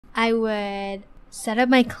I would set up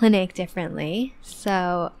my clinic differently.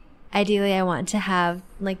 So ideally I want to have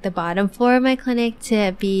like the bottom floor of my clinic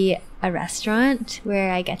to be a restaurant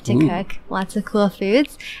where I get to cook lots of cool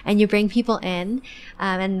foods, and you bring people in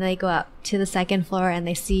and they go up to the second floor and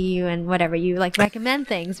they see you and whatever you like recommend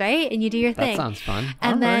things, right? And you do your thing. That sounds fun.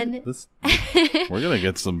 And then we're gonna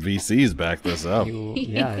get some VCs back this up.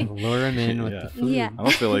 Lure them in with the food. Yeah. I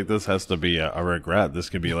don't feel like this has to be a regret. This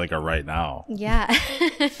could be like a right now. Yeah.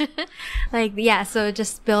 So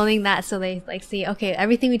just building that so they like see, okay,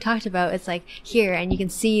 everything we talked about is like here, and you can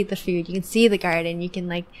see the food, you can see the garden, you can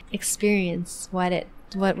like experience what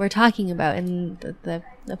we're talking about in the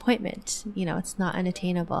appointment. You know, it's not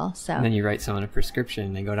unattainable. So and then you write someone a prescription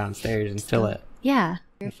and they go downstairs and fill it. Yeah,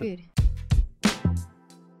 your food.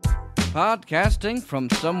 Podcasting from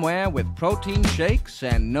somewhere with protein shakes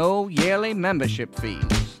and no yearly membership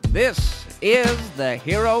fees. This is the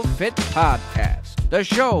HeroFit Podcast, the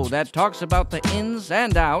show that talks about the ins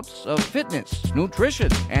and outs of fitness,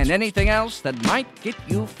 nutrition, and anything else that might get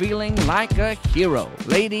you feeling like a hero.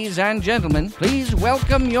 Ladies and gentlemen, please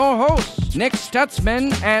welcome your hosts, Nick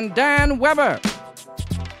Stutzman and Dan Weber.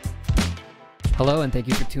 Hello, and thank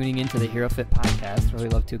you for tuning in to the HeroFit Podcast, where we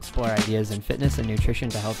love to explore ideas in fitness and nutrition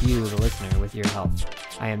to help you, the listener, with your health.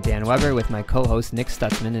 I am Dan Weber with my co-host Nick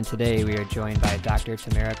Stutzman, and today we are joined by Dr.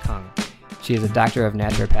 Tamara Kung. She is a doctor of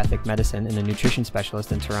naturopathic medicine and a nutrition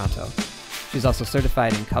specialist in Toronto. She's also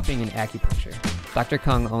certified in cupping and acupuncture. Dr.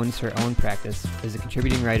 Kung owns her own practice, is a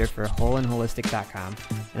contributing writer for wholeandholistic.com,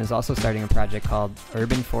 and is also starting a project called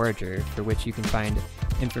Urban Forager, for which you can find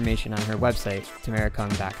information on her website,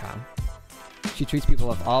 tamarakung.com. She treats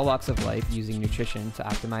people of all walks of life using nutrition to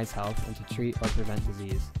optimize health and to treat or prevent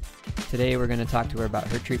disease. Today we're going to talk to her about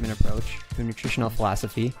her treatment approach, her nutritional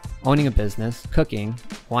philosophy, owning a business, cooking,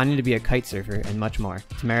 wanting to be a kite surfer, and much more.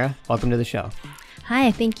 Tamara, welcome to the show.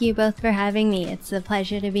 Hi, thank you both for having me. It's a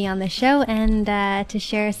pleasure to be on the show and to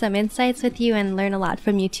share some insights with you and learn a lot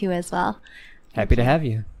from you too as well. Happy to have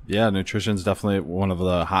you. Yeah, nutrition is definitely one of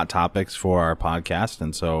the hot topics for our podcast,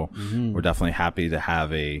 and so we're definitely happy to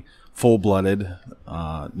have a full-blooded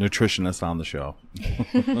nutritionist on the show.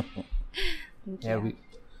 Yeah, we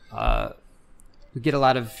get a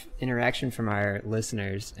lot of interaction from our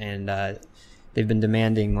listeners, and they've been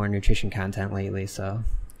demanding more nutrition content lately. So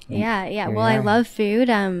yeah. Well, I love food.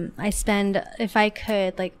 I spend, if I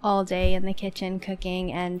could, like all day in the kitchen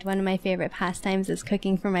cooking, and one of my favorite pastimes is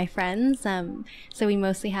cooking for my friends. So we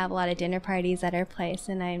mostly have a lot of dinner parties at our place,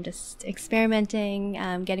 and I'm just experimenting,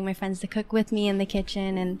 getting my friends to cook with me in the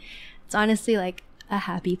kitchen, and it's honestly like a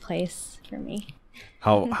happy place for me.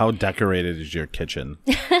 How decorated is your kitchen?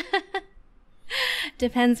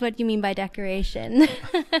 Depends what you mean by decoration.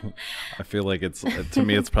 I feel like to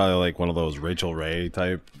me it's probably like one of those Rachel Ray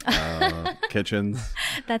type kitchens.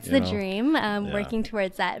 That's the dream. Working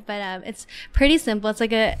towards that, but it's pretty simple. It's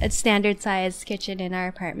like a standard sized kitchen in our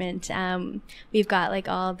apartment. We've got like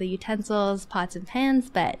all the utensils, pots and pans,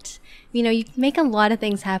 but you can make a lot of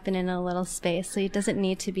things happen in a little space, so it doesn't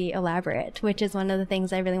need to be elaborate, which is one of the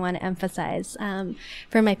things I really want to emphasize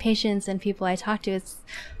for my patients and people I talk to. It's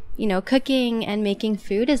cooking and making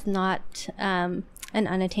food is not an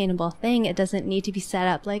unattainable thing. It doesn't need to be set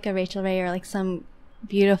up like a Rachel Ray or like some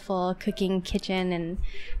beautiful cooking kitchen. And,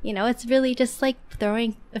 it's really just like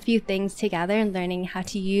throwing a few things together and learning how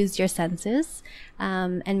to use your senses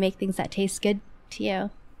and make things that taste good to you.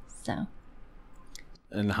 So.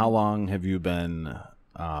 And how long have you been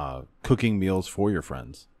cooking meals for your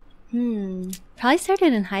friends? Probably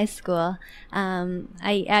started in high school.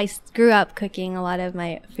 I grew up cooking a lot of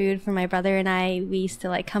my food for my brother and I. We used to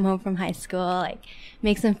like come home from high school, like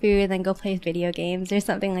make some food, then go play video games or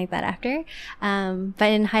something like that after.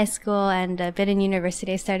 But in high school and a bit in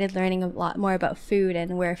university, I started learning a lot more about food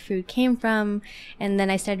and where food came from. And then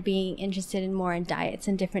I started being interested more in diets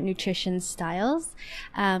and different nutrition styles.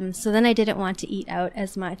 So then I didn't want to eat out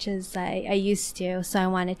as much as I used to. So I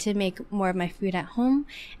wanted to make more of my food at home.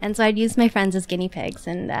 And so I'd use my friends as guinea pigs,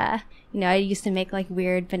 and I used to make like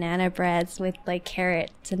weird banana breads with like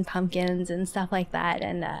carrots and pumpkins and stuff like that,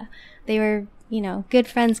 and they were good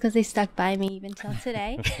friends because they stuck by me even till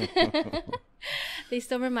today. They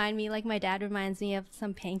still remind me, like my dad reminds me of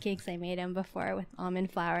some pancakes I made him before with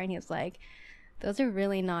almond flour, and he was like, those are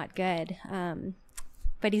really not good.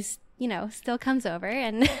 but he's, still comes over,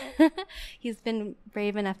 and he's been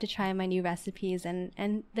brave enough to try my new recipes,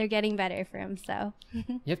 and they're getting better for him. So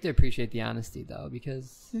you have to appreciate the honesty, though,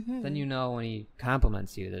 because then when he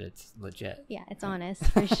compliments you that it's legit. Yeah, it's honest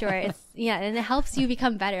for sure. And it helps you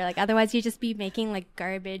become better. Like otherwise, you just be making like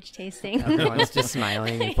garbage tasting. Everyone's just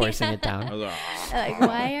smiling and forcing it down. Like,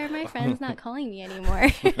 why are my friends not calling me anymore?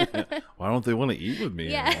 Why don't they want to eat with me?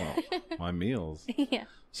 Yeah. My meals. Yeah.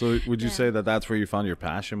 So would you say that that's where you found your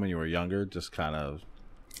passion when you were younger? Just kind of,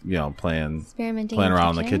 experimenting, playing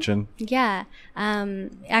around in the kitchen? Yeah.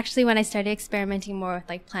 Actually, when I started experimenting more with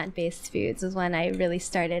like plant-based foods was when I really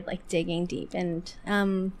started like digging deep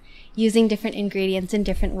and using different ingredients in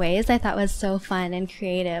different ways. I thought was so fun and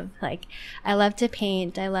creative. Like I love to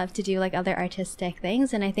paint. I love to do like other artistic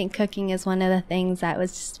things. And I think cooking is one of the things that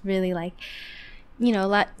was just really like,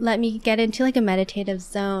 let me get into like a meditative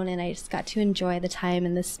zone, and I just got to enjoy the time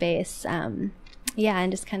in the space. And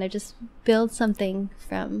just kind of just build something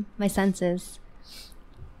from my senses.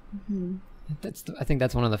 I think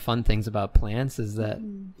that's one of the fun things about plants is that,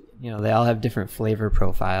 they all have different flavor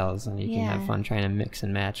profiles, and you can have fun trying to mix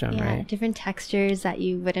and match them, right? Different textures that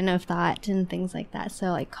you wouldn't have thought and things like that.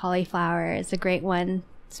 So like cauliflower is a great one.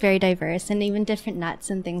 It's very diverse, and even different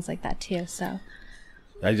nuts and things like that too. So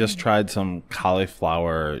I just tried some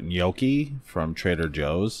cauliflower gnocchi from Trader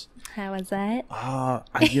Joe's. How was that?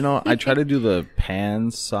 I tried to do the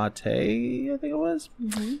pan saute, I think it was.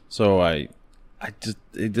 So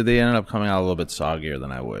they ended up coming out a little bit soggier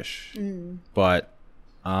than I wish. But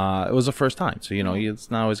it was the first time, so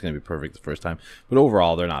it's not always going to be perfect the first time. But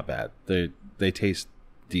overall, they're not bad. They taste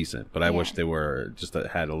decent, but I wish they were just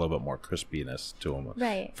had a little bit more crispiness to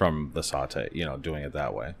them from the saute. Doing it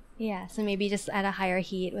that way. Yeah, so maybe just at a higher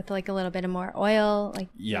heat with like a little bit of more oil.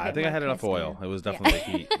 I think I had enough oil. It was definitely the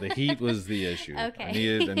heat. The heat was the issue. Okay.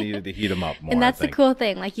 I needed to heat them up more. And that's the cool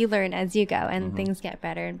thing. Like you learn as you go, and things get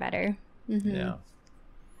better and better. Yeah.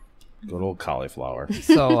 Good old cauliflower.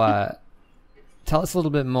 So tell us a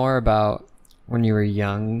little bit more about when you were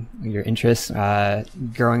young, your interests,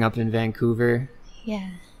 growing up in Vancouver.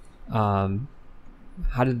 Yeah. How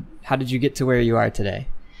did you get to where you are today?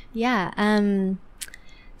 Yeah.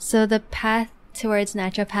 So the path towards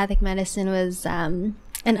naturopathic medicine was an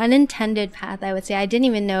unintended path, I would say. I didn't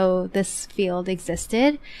even know this field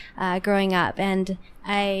existed growing up, and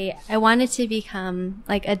I wanted to become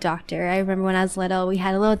like a doctor. I remember when I was little, we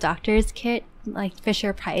had a little doctor's kit, like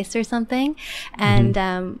Fisher Price or something,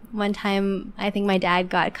 and one time I think my dad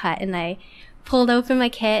got cut, and I pulled open my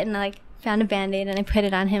kit and I found a Band-Aid and I put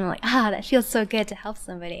it on him. I'm like, that feels so good to help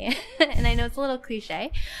somebody. And I know it's a little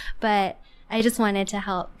cliche, but I just wanted to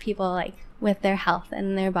help people like with their health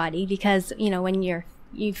and their body, because when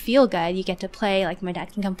you feel good, you get to play. Like my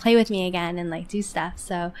dad can come play with me again and like do stuff.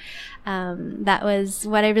 So that was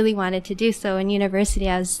what I really wanted to do. So in university,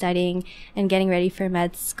 I was studying and getting ready for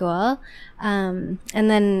med school, and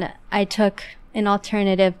then I took an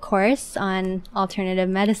alternative course on alternative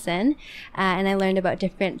medicine, and I learned about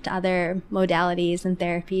different other modalities and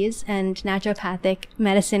therapies, and naturopathic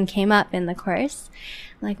medicine came up in the course.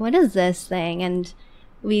 I'm like, what is this thing? And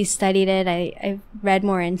we studied it. I read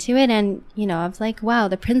more into it, and I was like, wow,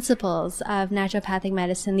 the principles of naturopathic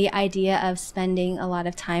medicine, the idea of spending a lot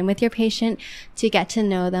of time with your patient to get to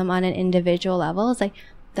know them on an individual level, is like,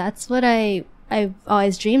 that's what I've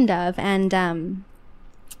always dreamed of. And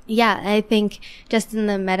I think just in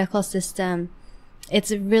the medical system,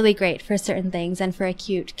 it's really great for certain things and for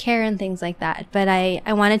acute care and things like that. But I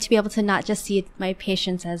wanted to be able to not just see my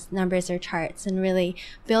patients as numbers or charts, and really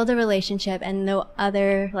build a relationship and know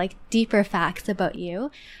other like deeper facts about you,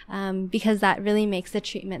 because that really makes the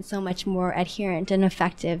treatment so much more adherent and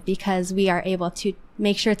effective, because we are able to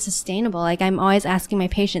make sure it's sustainable. Like I'm always asking my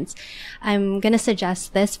patients, I'm going to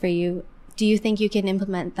suggest this for you. Do you think you can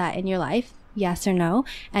implement that in your life? Yes or no?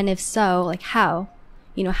 And if so, like how?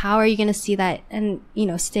 How are you going to see that and,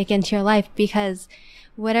 stick into your life? Because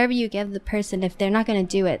whatever you give the person, if they're not going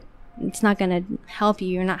to do it, it's not going to help you.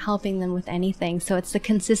 You're not helping them with anything. So it's the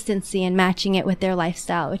consistency and matching it with their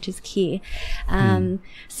lifestyle, which is key. I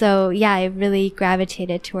really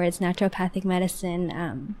gravitated towards naturopathic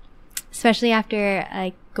medicine, especially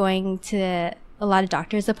after going to a lot of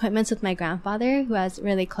doctor's appointments with my grandfather, who I was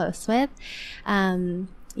really close with.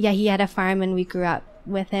 He had a farm, and we grew up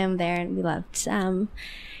with him there, and we loved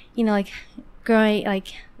growing,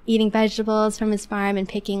 eating vegetables from his farm and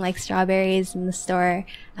picking strawberries in the store,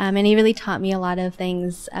 and he really taught me a lot of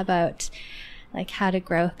things about how to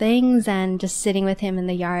grow things, and just sitting with him in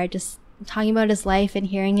the yard, just talking about his life and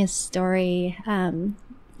hearing his story. Him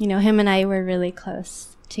and I were really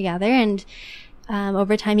close together, and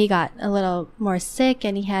over time he got a little more sick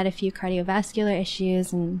and he had a few cardiovascular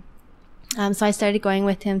issues, and so I started going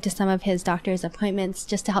with him to some of his doctor's appointments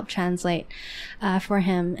just to help translate for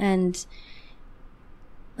him. And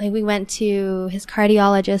like we went to his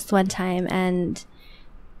cardiologist one time, and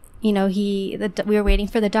you know, we were waiting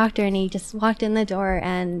for the doctor, and he just walked in the door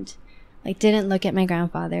and like didn't look at my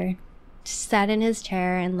grandfather, just sat in his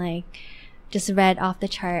chair and like just read off the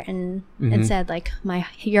chart and said like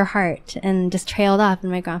your heart, and just trailed off.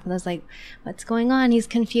 And my grandfather was like, what's going on? He's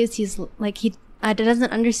confused. He's like, he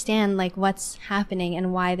doesn't understand like what's happening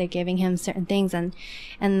and why they're giving him certain things. And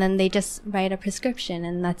then they just write a prescription,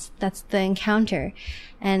 and that's the encounter.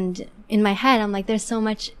 And in my head, I'm like, there's so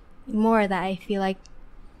much more that I feel like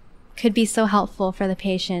could be so helpful for the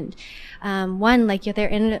patient. One, like they're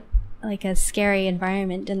in like a scary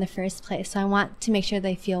environment in the first place. So I want to make sure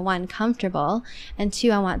they feel, one, comfortable, and two,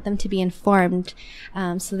 I want them to be informed,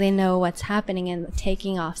 so they know what's happening, and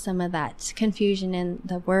taking off some of that confusion and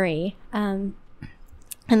the worry. And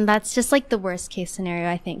that's just like the worst case scenario,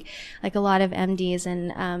 I think. Like a lot of MDs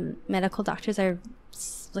and medical doctors are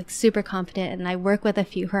like super competent, and I work with a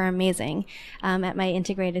few who are amazing at my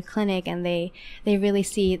integrated clinic, and they really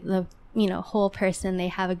see the, you know, whole person. They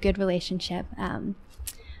have a good relationship.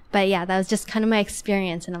 But yeah, that was just kind of my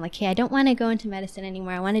experience. And I'm like, hey, I don't want to go into medicine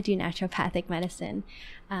anymore. I want to do naturopathic medicine.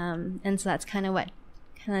 And so that's kind of what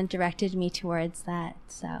kind of directed me towards that.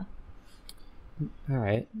 So. All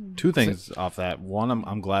right. Two things off that. One,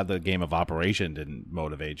 I'm glad the game of Operation didn't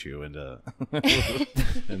motivate you into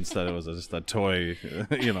instead it was just a toy,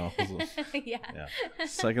 you know. Yeah.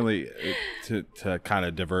 Secondly, to kind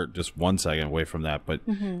of divert just 1 second away from that, but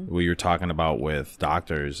what you're talking about with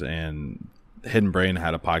doctors, and Hidden Brain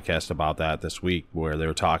had a podcast about that this week, where they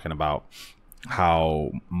were talking about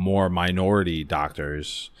how more minority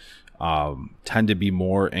doctors tend to be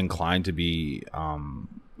more inclined to be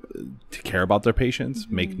to care about their patients,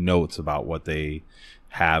 make notes about what they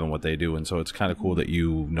have and what they do. And so it's kind of cool that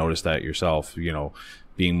you noticed that yourself, you know,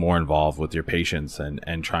 being more involved with your patients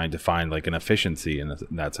and trying to find like an efficiency in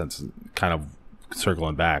that sense, kind of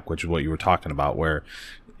circling back, which is what you were talking about, where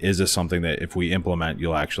is this something that if we implement,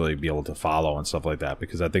 you'll actually be able to follow and stuff like that?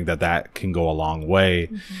 Because I think that can go a long way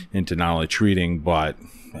into not only treating, but,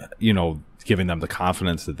 you know, giving them the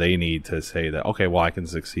confidence that they need to say that, okay, well, I can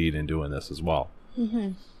succeed in doing this as well.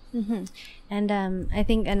 And I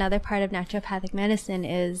think another part of naturopathic medicine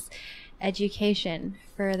is education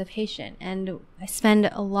for the patient. And I spend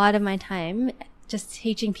a lot of my time just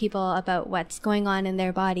teaching people about what's going on in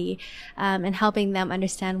their body, and helping them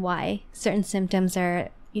understand why certain symptoms are,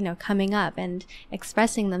 you know, coming up and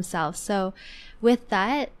expressing themselves. So with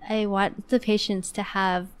that, I want the patients to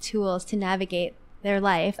have tools to navigate their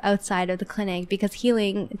life outside of the clinic, because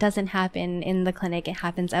healing doesn't happen in the clinic. It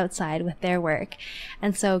happens outside with their work.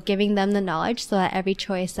 And so giving them the knowledge so that every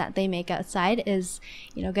choice that they make outside is,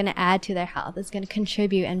 you know, going to add to their health, is going to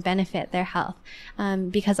contribute and benefit their health.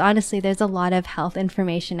 Because honestly, there's a lot of health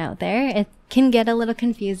information out there. It can get a little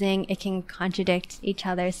confusing. It can contradict each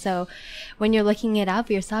other. So when you're looking it up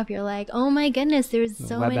yourself, you're like, oh my goodness, there's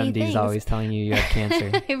so many things. WebMD's always telling you have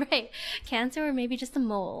cancer. Right. Cancer, or maybe just a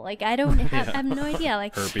mole. Like I have no idea.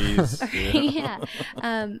 Like herpes. Yeah.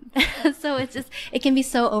 So it can be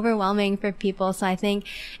so overwhelming for people. So I think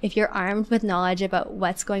if you're armed with knowledge about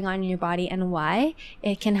what's going on in your body and why,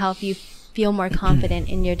 it can help you feel more confident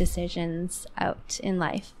in your decisions out in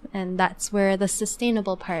life. And that's where the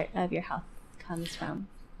sustainable part of your health comes from.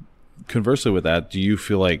 Conversely with that, do you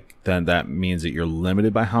feel like then that means that you're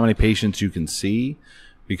limited by how many patients you can see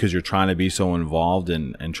because you're trying to be so involved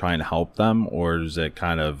and trying to help them? Or is it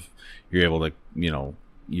kind of, you're able to, you know,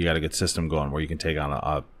 you got a good system going where you can take on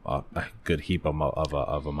a good heap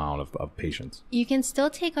of amount of patients? You can still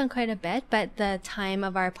take on quite a bit, but the time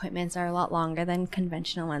of our appointments are a lot longer than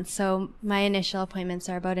conventional ones. So my initial appointments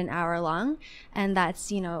are about an hour long, and that's,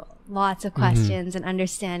 you know, lots of questions and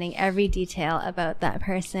understanding every detail about that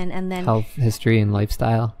person. And then health history and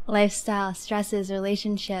lifestyle, stresses,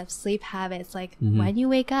 relationships, sleep habits, like when you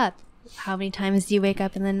wake up, how many times do you wake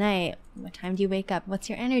up in the night? What time do you wake up? What's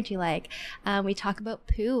your energy like? We talk about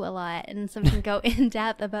poo a lot, and sometimes go in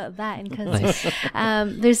depth about that. And because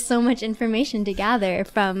there's so much information to gather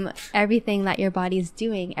from everything that your body's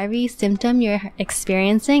doing. Every symptom you're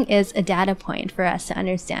experiencing is a data point for us to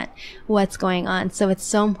understand what's going on. So it's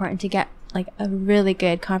so important to get like a really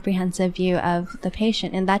good comprehensive view of the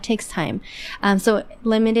patient, and that takes time. So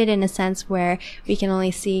limited in a sense where we can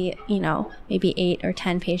only see, you know, maybe 8 or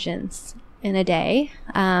 10 patients in a day.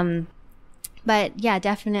 But yeah,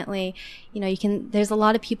 definitely, there's a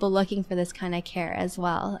lot of people looking for this kind of care as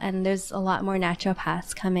well. And there's a lot more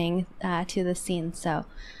naturopaths coming to the scene. So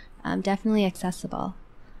definitely accessible.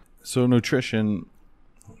 So nutrition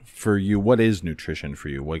for you, what is nutrition for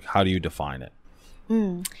you? Like, how do you define it?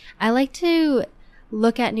 I like to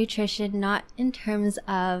look at nutrition not in terms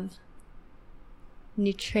of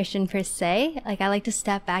nutrition per se. Like, I like to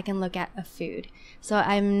step back and look at a food. So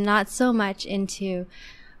I'm not so much into,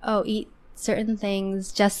 eat certain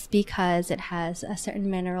things just because it has a certain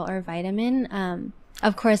mineral or vitamin.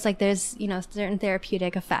 Of course, like there's, certain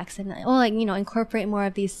therapeutic effects and incorporate more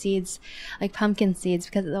of these seeds, like pumpkin seeds,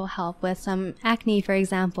 because it'll help with some acne, for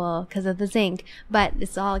example, because of the zinc, but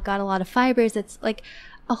it's all got a lot of fibers. It's like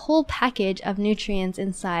a whole package of nutrients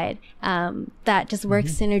inside, that just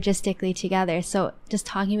works synergistically together. So just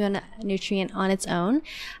talking about a nutrient on its own,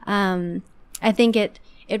 I think it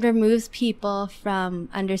removes people from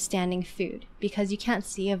understanding food, because you can't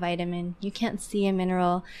see a vitamin, you can't see a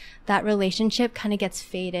mineral. That relationship kind of gets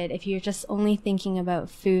faded if you're just only thinking about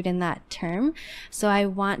food in that term. So I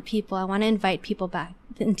want to invite people back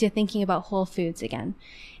into thinking about whole foods again.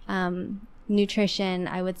 Nutrition,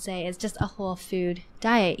 I would say, is just a whole food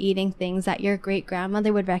diet, eating things that your great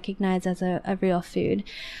grandmother would recognize as a real food.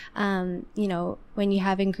 When you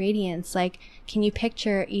have ingredients, like, can you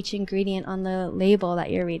picture each ingredient on the label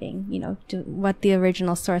that you're reading? What the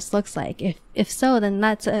original source looks like. If so, then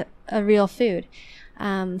that's a real food.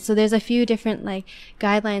 So there's a few different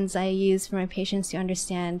guidelines I use for my patients to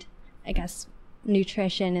understand, I guess,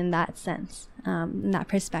 nutrition in that sense, in that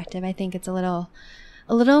perspective. I think it's a little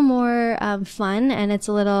more fun, and it's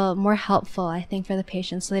a little more helpful, I think, for the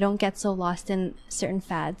patients, so they don't get so lost in certain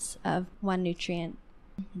fads of one nutrient.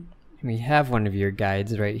 We have one of your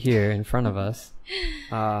guides right here in front of us.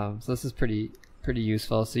 So this is pretty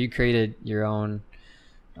useful. So you created your own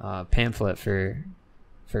pamphlet for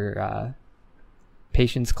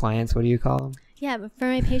patients, clients. What do you call them? Yeah, but for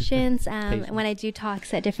my patients, when I do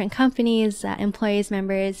talks at different companies, employees,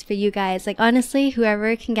 members, for you guys, honestly,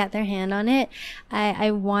 whoever can get their hand on it, I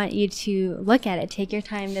want you to look at it. Take your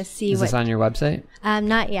time to see. Is this on your website?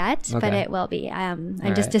 Not yet, Okay. But it will be. I'm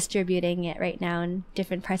just distributing it right now in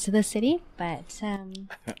different parts of the city. But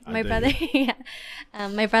my brother,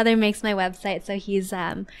 my brother makes my website, so he's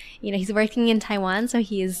he's working in Taiwan, so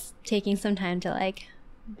he's taking some time to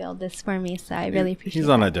build this for me, so I really appreciate it. He's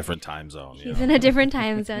on a different time zone. He's in a different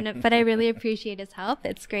time zone, but I really appreciate his help.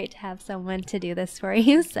 It's great to have someone to do this for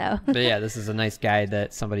you. So, but yeah, this is a nice guide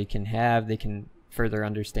that somebody can have. They can further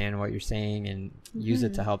understand what you're saying and use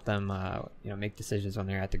it to help them, make decisions when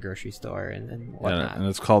they're at the grocery store and whatnot. And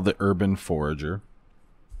it's called the Urban Forager.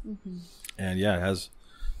 And yeah, it has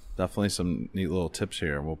definitely some neat little tips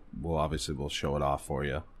here. We'll show it off for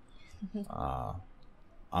you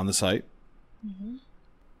on the site.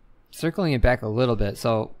 Circling it back a little bit,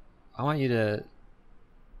 so I want you to,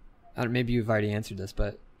 maybe you've already answered this,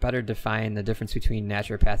 but better define the difference between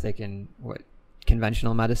naturopathic and what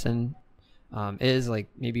conventional medicine is,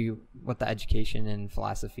 maybe what the education and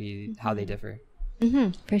philosophy, how they differ.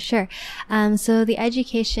 For sure. So the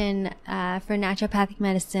education for naturopathic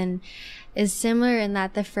medicine is similar in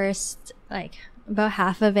that the first, about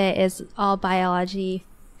half of it is all biology,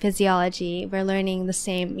 physiology. We're learning the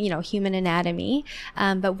same, human anatomy.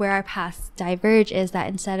 But where our paths diverge is that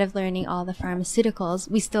instead of learning all the pharmaceuticals,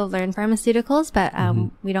 we still learn pharmaceuticals, but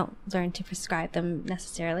we don't learn to prescribe them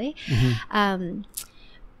necessarily.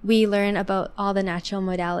 We learn about all the natural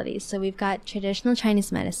modalities. So we've got traditional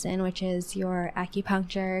Chinese medicine, which is your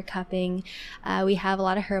acupuncture, cupping. We have a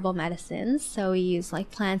lot of herbal medicines. So we use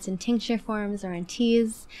plants in tincture forms or in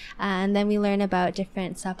teas. And then we learn about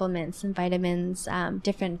different supplements and vitamins,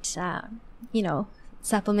 different,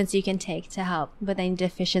 supplements you can take to help with any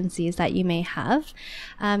deficiencies that you may have.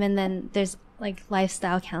 And then there's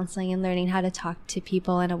lifestyle counseling and learning how to talk to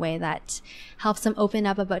people in a way that helps them open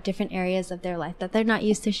up about different areas of their life that they're not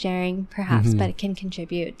used to sharing, perhaps, but it can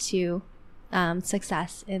contribute to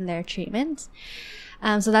success in their treatment.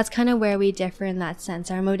 So that's kind of where we differ in that sense.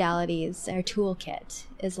 Our modalities, our toolkit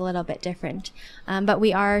is a little bit different. But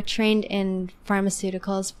we are trained in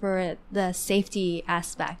pharmaceuticals for the safety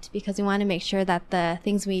aspect, because we want to make sure that the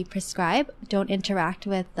things we prescribe don't interact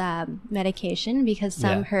with medication, because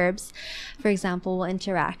some herbs, for example, will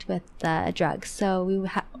interact with drugs. So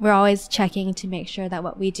we're always checking to make sure that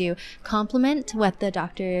what we do complement what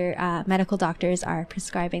the medical doctors are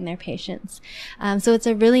prescribing their patients. So it's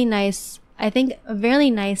a really nice, I think, a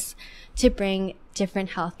very nice to bring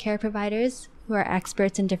different healthcare providers who are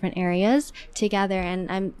experts in different areas together. And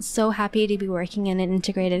I'm so happy to be working in an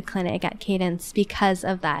integrated clinic at Cadence because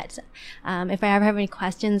of that. If I ever have any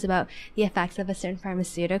questions about the effects of a certain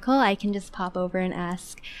pharmaceutical, I can just pop over and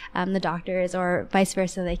ask the doctors, or vice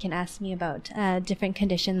versa. They can ask me about a different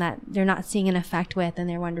condition that they're not seeing an effect with, and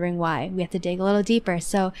they're wondering why. We have to dig a little deeper.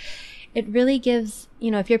 So it really gives,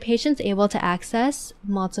 if your patient's able to access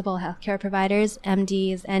multiple healthcare providers,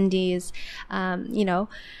 MDs, NDs,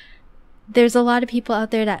 there's a lot of people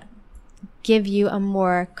out there that give you a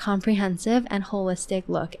more comprehensive and holistic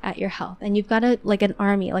look at your health. And you've got an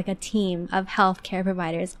army, like a team of healthcare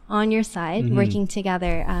providers on your side working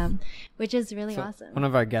together, which is really awesome. One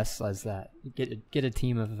of our guests says that. Get a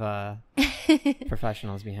team of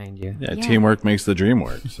professionals behind you. Yeah, teamwork makes the dream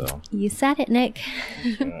work. So you said it, Nick.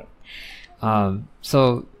 What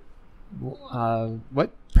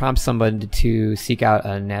prompts someone to seek out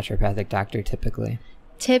a naturopathic doctor typically?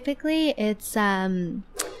 Typically, it's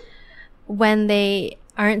when they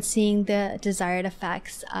aren't seeing the desired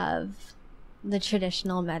effects of the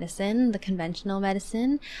traditional medicine, the conventional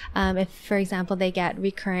medicine. If, for example, they get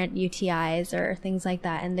recurrent UTIs or things like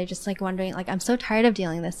that, and they're just like wondering, like, I'm so tired of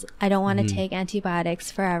dealing with this. I don't want to take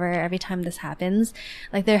antibiotics forever every time this happens.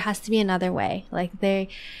 Like, there has to be another way. Like, I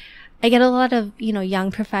get a lot of,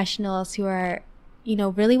 young professionals who are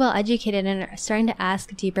really well educated and are starting to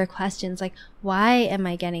ask deeper questions, like, why am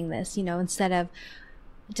I getting this? Instead of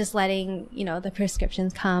just letting, the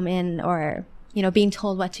prescriptions come in, or, being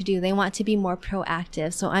told what to do. They want to be more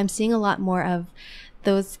proactive. So I'm seeing a lot more of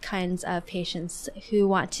those kinds of patients who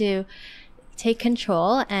want to take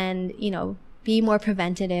control and, be more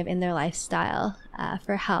preventative in their lifestyle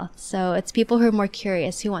for health. So it's people who are more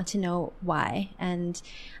curious, who want to know why, and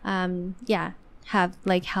have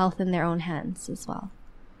like health in their own hands as well.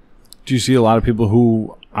 Do you see a lot of people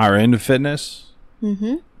who are into fitness,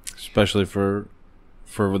 especially for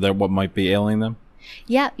what might be ailing them?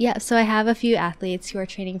 Yeah. So I have a few athletes who are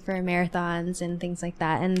training for marathons and things like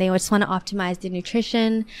that, and they just want to optimize their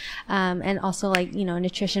nutrition, and also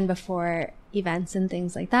nutrition before events and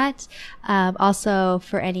things like that. Also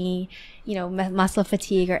for any, muscle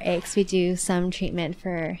fatigue or aches, we do some treatment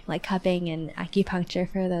for like cupping and acupuncture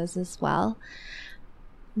for those as well.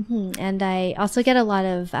 And I also get a lot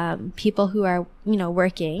of people who are,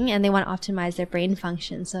 working and they want to optimize their brain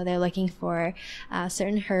function. So they're looking for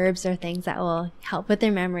certain herbs or things that will help with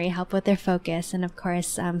their memory, help with their focus. And of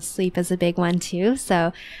course, sleep is a big one too.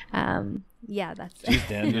 So, that's Jeez,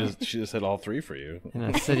 Dan, she just hit all three for you. In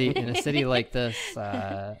a city like this,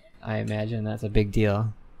 I imagine that's a big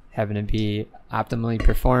deal. Having to be optimally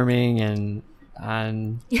performing and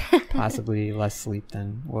on possibly less sleep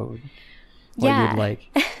than what you'd like.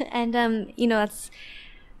 And I'm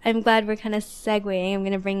glad we're kind of segueing. I'm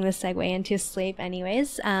going to bring this segue into sleep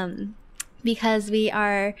anyways, because we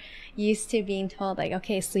are used to being told, like,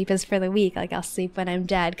 okay, sleep is for the weak, like I'll sleep when I'm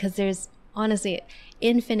dead, because there's honestly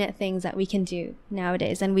infinite things that we can do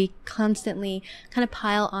nowadays, and we constantly kind of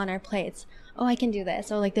pile on our plates. Oh, I can do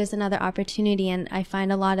this. Or like there's another opportunity. And I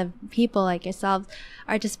find a lot of people like yourselves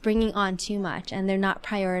are just bringing on too much, and they're not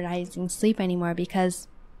prioritizing sleep anymore, because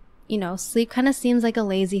sleep kind of seems like a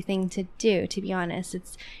lazy thing to do, to be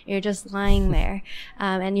honest. You're just lying there,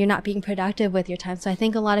 and you're not being productive with your time. So I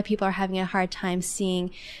think a lot of people are having a hard time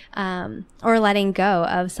seeing, or letting go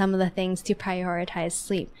of some of the things to prioritize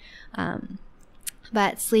sleep.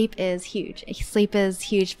 But sleep is huge. Sleep is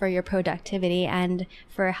huge for your productivity and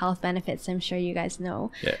for health benefits. I'm sure you guys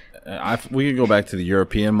know. Yeah, we could go back to the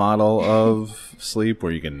European model of sleep,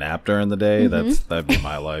 where you can nap during the day. That'd be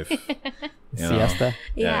my life. Siesta.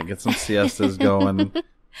 Yeah, get some siestas going.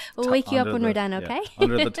 We'll wake you up when we're done, okay?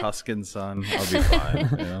 Under the Tuscan sun, I'll be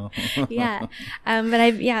fine. Yeah. But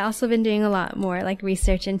I've also been doing a lot more like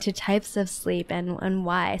research into types of sleep and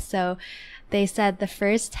why. So they said the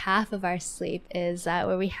first half of our sleep is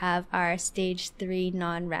where we have our stage 3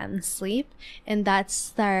 non-REM sleep, and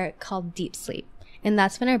that's called deep sleep. And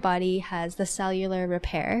that's when our body has the cellular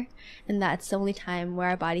repair. And that's the only time where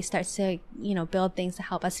our body starts to, build things to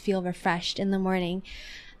help us feel refreshed in the morning.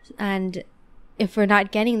 And if we're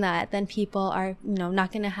not getting that, then people are,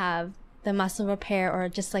 not going to have the muscle repair or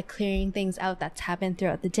just like clearing things out that's happened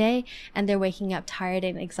throughout the day. And they're waking up tired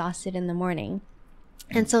and exhausted in the morning.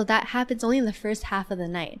 And so that happens only in the first half of the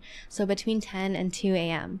night. So between 10 and 2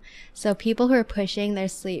 a.m. So people who are pushing their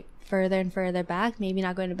sleep further and further back, maybe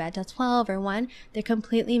not going to bed till 12 or 1, they're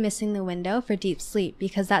completely missing the window for deep sleep,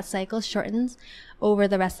 because that cycle shortens over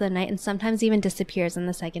the rest of the night and sometimes even disappears in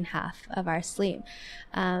the second half of our sleep.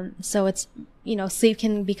 So it's, sleep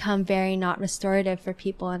can become very not restorative for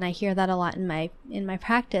people. And I hear that a lot in my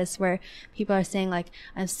practice, where people are saying like,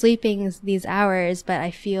 I'm sleeping these hours, but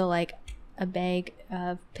I feel like a bag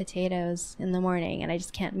of potatoes in the morning and I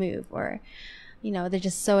just can't move, or they're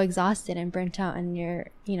just so exhausted and burnt out, and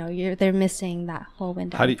they're missing that whole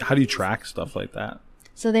window. How do you track stuff like that?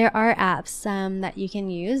 So there are apps that you can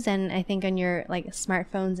use, and I think on your like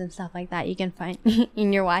smartphones and stuff like that, you can find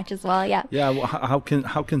in your watch as well. Yeah. Yeah. Well,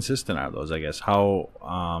 how consistent are those? I guess how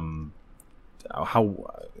I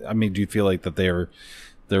mean, do you feel like that they're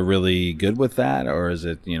really good with that, or is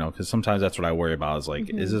it because sometimes that's what I worry about is like,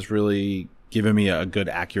 is this really giving me a good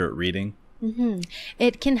accurate reading?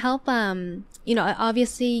 It can help,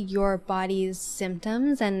 obviously your body's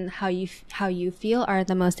symptoms and how you feel are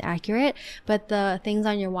the most accurate, but the things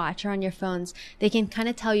on your watch or on your phones, they can kind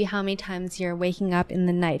of tell you how many times you're waking up in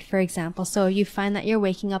the night, for example. So if you find that you're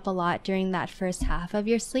waking up a lot during that first half of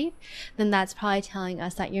your sleep, then that's probably telling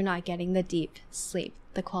us that you're not getting the deep sleep,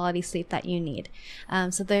 the quality sleep that you need.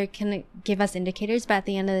 So they can give us indicators, but at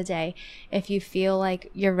the end of the day, if you feel like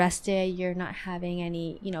you're rested, you're not having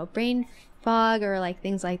any, brain fog or like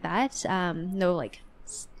things like that, no like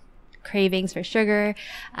cravings for sugar,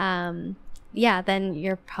 then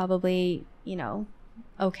you're probably,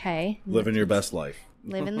 okay. Living your best life.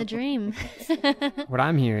 Living the dream. What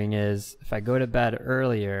I'm hearing is if I go to bed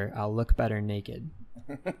earlier, I'll look better naked.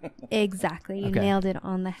 Exactly. You nailed it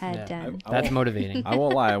on the head, Dan. That's motivating. I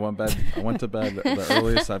won't lie. I went to bed the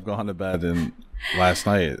earliest I've gone to bed in last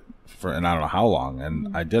night and I don't know how long.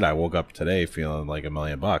 And I woke up today feeling like $1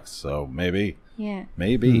 million. So maybe. Yeah.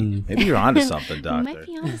 Maybe you're onto something, doctor. You might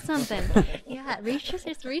be onto something. Yeah. Research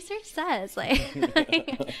says,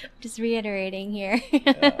 just reiterating here.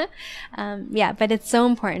 But it's so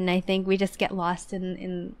important. I think we just get lost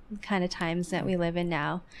in kind of times that we live in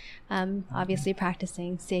now. Obviously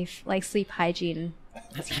practicing safe, like sleep hygiene.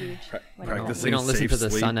 That's huge. We don't listen to the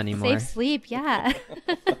sun anymore. Safe sleep. Yeah.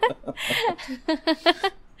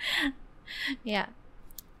 Yeah.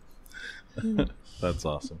 That's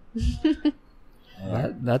awesome.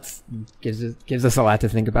 That's gives us a lot to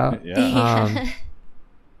think about. Yeah.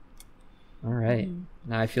 All right.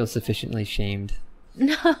 Now I feel sufficiently shamed.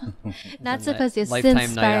 No, not supposed to.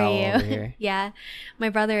 Inspire you. Yeah, my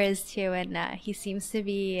brother is too, and he seems to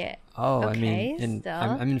be. Oh, okay,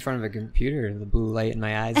 I'm in front of a computer, the blue light in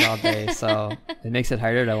my eyes all day, so it makes it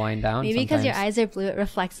harder to wind down. Maybe because your eyes are blue, it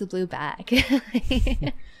reflects the blue back.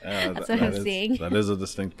 That's what I'm seeing. That is a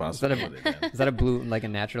distinct possibility. Is that a blue, like a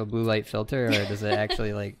natural blue light filter, or does it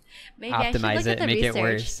actually optimize it and make it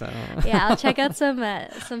worse? So. Yeah, I'll check out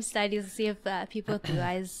some studies to see if people with blue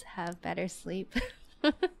eyes have better sleep.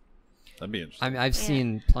 That'd be interesting. I've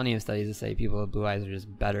seen plenty of studies that say people with blue eyes are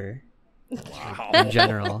just better. Wow. In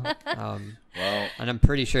general. Well, and I'm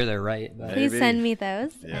pretty sure they're right. But. Please send me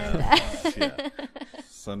those. Yeah.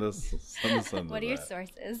 Send us what are your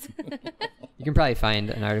sources? You can probably find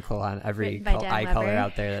an article on every eye color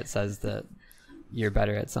out there that says that you're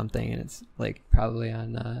better at something, and it's like probably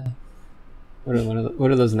on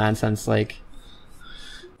what are those nonsense like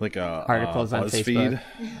articles on Facebook?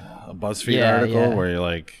 A BuzzFeed article where you're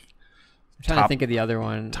like. I'm trying to think of the other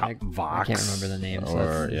one. Vox, I can't remember the name.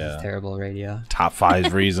 So it's terrible radio. Top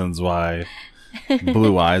 5 reasons why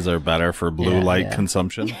blue eyes are better for blue light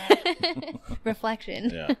consumption.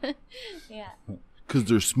 Reflection. Yeah. Because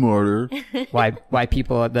they're smarter. Why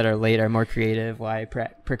people that are late are more creative. Why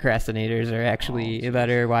procrastinators are actually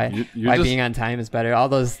better. Why being on time is better.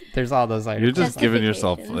 There's all those articles. You're just giving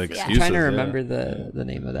yourself excuses. I'm trying to remember the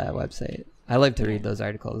name of that website. I like to read those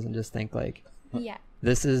articles and just think like. Yeah.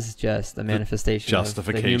 This is just a manifestation of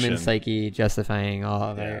the human psyche justifying all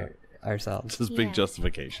of ourselves. Just big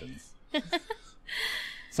justifications.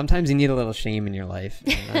 Sometimes you need a little shame in your life.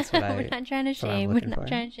 And that's what We're not trying to shame. We're not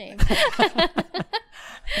trying to shame.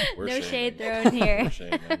 No shade thrown here.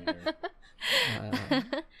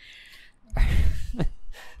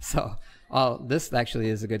 So, this actually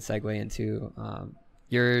is a good segue into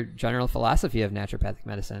your general philosophy of naturopathic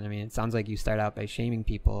medicine. I mean, it sounds like you start out by shaming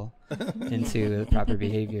people into the proper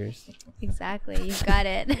behaviors. Exactly. You've got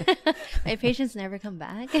it. My patients never come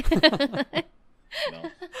back. No,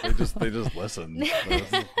 they just listen.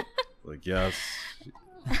 Like, yes.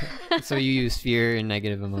 So you use fear and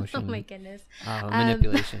negative emotion. Oh my goodness.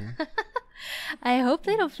 Manipulation. I hope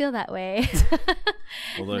they don't feel that way.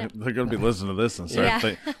 Well, they're going to be listening to this and start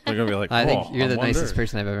they're going to be like, I think you're the nicest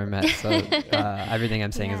person I've ever met. So everything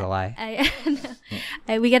I'm saying is a lie.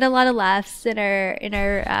 We get a lot of laughs in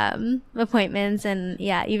our appointments, and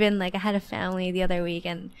even like I had a family the other week,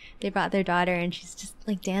 and they brought their daughter, and she's just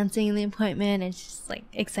like dancing in the appointment, and she's like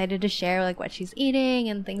excited to share like what she's eating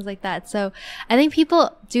and things like that. So I think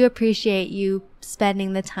people do appreciate you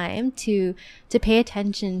spending the time to pay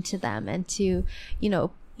attention to them and to,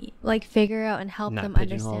 like figure out and help them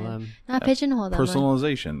understand. Not pigeonhole them.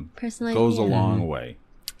 Personalization goes a long way.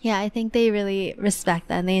 Yeah, I think they really respect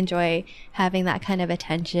that, and they enjoy having that kind of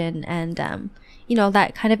attention and,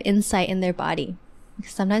 that kind of insight in their body.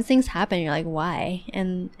 Because sometimes things happen, you're like, why?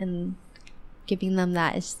 And giving them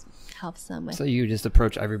that helps them with. So you just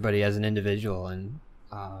approach everybody as an individual and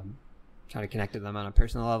try to connect with them on a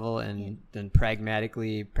personal level, and then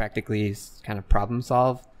practically kind of problem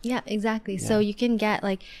solve. Yeah, exactly. So you can get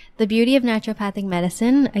like the beauty of naturopathic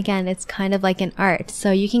medicine. Again, it's kind of like an art. So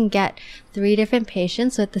you can get 3 different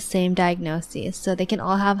patients with the same diagnosis. So they can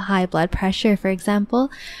all have high blood pressure, for example,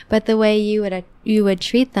 but the way you would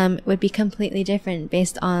treat them would be completely different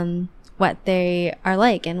based on what they are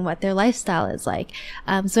like and what their lifestyle is like.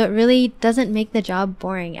 So it really doesn't make the job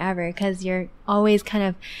boring ever, because you're always kind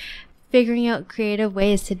of figuring out creative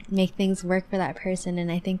ways to make things work for that person.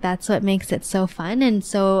 And I think that's what makes it so fun and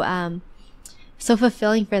so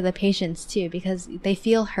fulfilling for the patients too, because they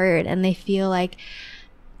feel heard and they feel like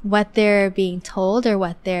what they're being told or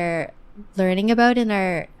what they're learning about in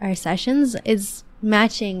our sessions is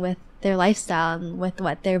matching with their lifestyle and with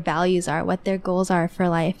what their values are, what their goals are for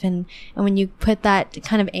life. And when you put that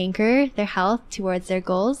kind of anchor their health towards their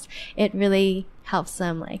goals, it really helps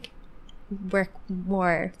them like work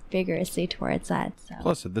more vigorously towards that. So.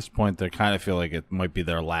 Plus, at this point, they kind of feel like it might be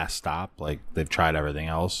their last stop. Like they've tried everything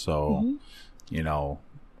else, so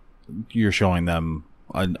you're showing them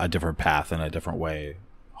a different path in a different way,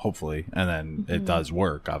 hopefully, and then it does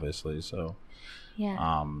work, obviously. So,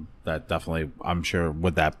 that definitely, I'm sure,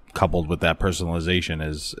 with that coupled with that personalization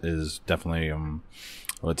is definitely, I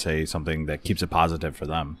would say, something that keeps it positive for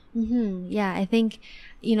them. Yeah, I think.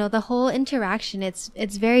 The whole interaction, it's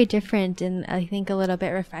very different, and I think a little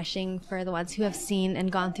bit refreshing for the ones who have seen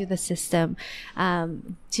and gone through the system,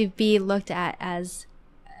 to be looked at as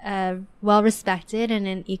well respected and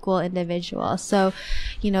an equal individual. So,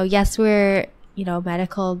 yes, we're,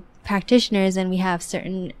 medical practitioners and we have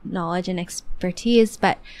certain knowledge and expertise,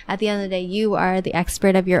 but at the end of the day, you are the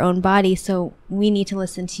expert of your own body. So we need to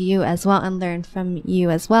listen to you as well and learn from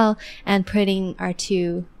you as well. And putting our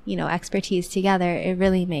two, expertise together, it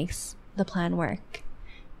really makes the plan work.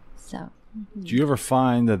 So. Do you ever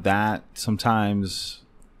find that sometimes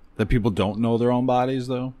that people don't know their own bodies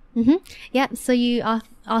though? Yeah. So you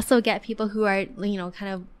also get people who are,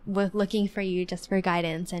 kind of looking for you just for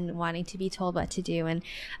guidance and wanting to be told what to do. And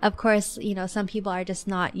of course, some people are just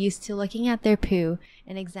not used to looking at their poo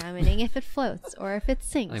and examining if it floats or if it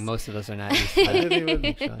sinks. Like most of us are not used to that.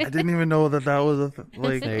 I didn't even know that was a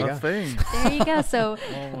thing. There you go. So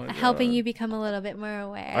helping you become a little bit more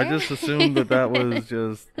aware. I just assumed that was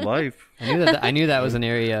just life. I knew that was an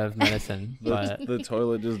area of medicine, but the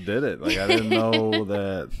toilet just did it. Like I didn't know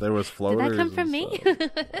that there was floaters. Did that come from me?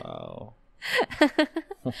 Wow.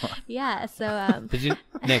 Yeah. So did you,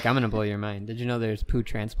 Nick? I'm gonna blow your mind. Did you know there's poo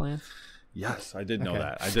transplants? Yes, I did know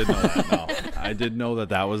that. I did know that. No, I did know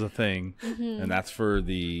that was a thing, and that's for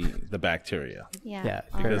the bacteria. Yeah.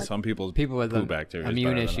 Because some people with poo bacteria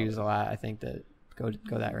immune issues a lot. I think that go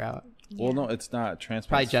that route. Well, no, it's not transplants.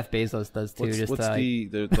 Probably Jeff Bezos does too. What's the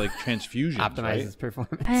transfusions? Optimize his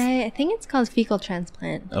performance. I think it's called fecal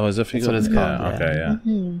transplant. Oh, is it fecal? That's what it's called. Yeah, okay,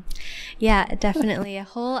 yeah. Yeah, definitely a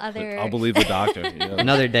whole other. I'll believe the doctor. Yeah.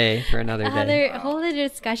 Another day for another day. Whole other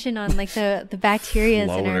discussion on like the bacteria in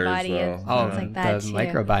our body and things like that the too.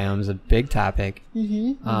 Microbiome is a big topic.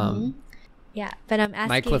 Yeah, but I'm asking.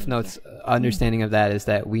 My Cliff Notes understanding of that is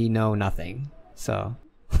that we know nothing. So.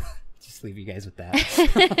 Leave you guys with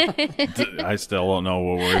that. I still don't know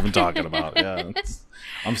what we're even talking about. Yeah,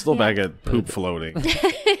 I'm still back at poop floating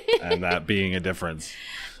and that being a difference.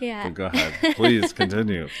 Yeah. But go ahead, please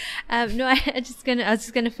continue. No, I was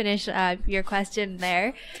just gonna finish your question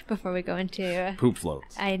there before we go into poop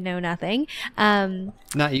floats. I know nothing.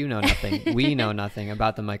 Not you know nothing. We know nothing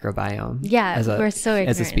about the microbiome. Yeah, we're so ignorant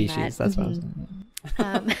as a species. That's what I'm saying.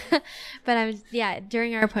 But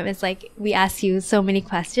during our appointments, like we ask you so many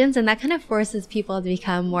questions, and that kind of forces people to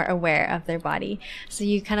become more aware of their body. So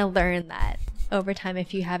you kind of learn that over time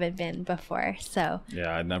if you haven't been before. So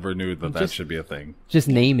yeah, I never knew that should be a thing. Just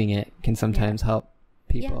naming it can sometimes help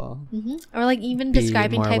people. Or like even be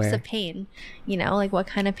describing more types aware. of pain, like what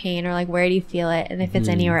kind of pain, or like where do you feel it, and if it's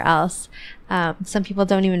anywhere else. Some people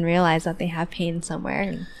don't even realize that they have pain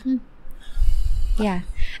somewhere. Yeah.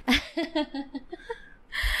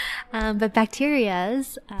 But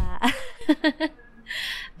bacterias,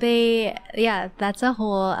 that's a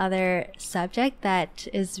whole other subject that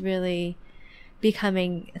is really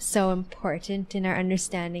becoming so important in our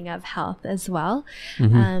understanding of health as well,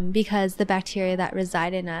 because the bacteria that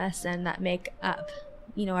reside in us and that make up,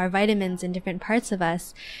 our vitamins in different parts of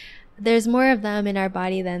us, there's more of them in our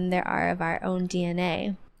body than there are of our own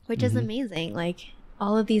DNA, which is amazing. Like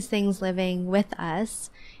all of these things living with us,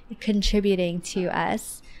 contributing to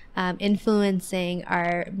us, influencing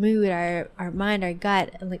our mood, our mind, our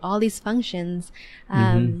gut, like all these functions,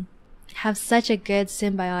 have such a good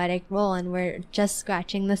symbiotic role, and we're just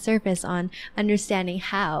scratching the surface on understanding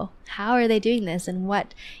how are they doing this, and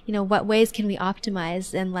what ways can we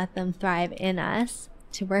optimize and let them thrive in us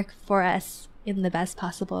to work for us in the best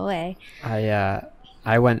possible way.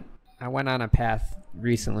 I went on a path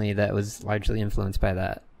recently that was largely influenced by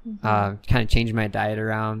that. Kind of changed my diet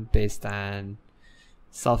around based on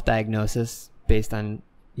self-diagnosis, based on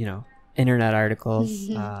internet articles,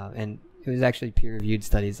 and it was actually peer-reviewed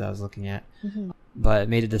studies I was looking at, but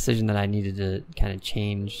made a decision that I needed to kind of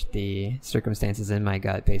change the circumstances in my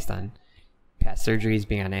gut based on past surgeries,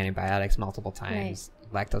 being on antibiotics multiple times,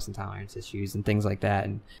 lactose intolerance issues and things like that,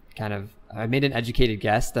 and kind of I made an educated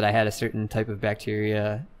guess that I had a certain type of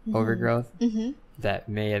bacteria overgrowth that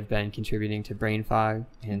may have been contributing to brain fog,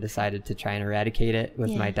 and decided to try and eradicate it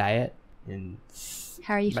with my diet. And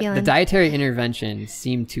how are you feeling? The dietary intervention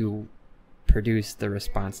seemed to produce the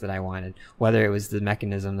response that I wanted, whether it was the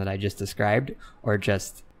mechanism that I just described or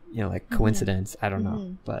just like coincidence. I don't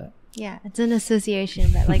know, but yeah, it's an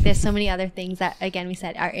association, but like there's so many other things that, again, we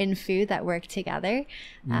said are in food that work together.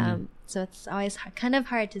 So it's always kind of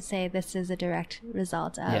hard to say this is a direct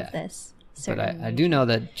result of this. But I do know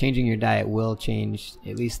that changing your diet will change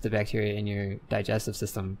at least the bacteria in your digestive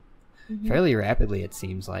system fairly rapidly, it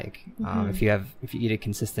seems like. If you eat a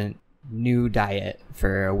consistent new diet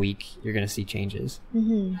for a week, you're going to see changes.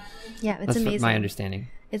 Yeah, it's amazing. My understanding.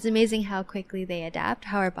 It's amazing how quickly they adapt,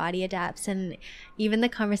 how our body adapts, and even the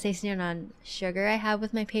conversation on sugar I have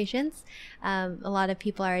with my patients. A lot of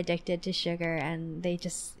people are addicted to sugar, and they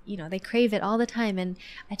just, they crave it all the time. And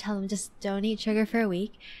I tell them, just don't eat sugar for a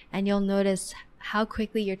week, and you'll notice how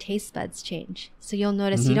quickly your taste buds change. So you'll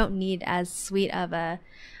notice you don't need as sweet of a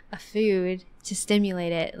food to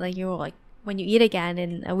stimulate it. Like you're like, when you eat again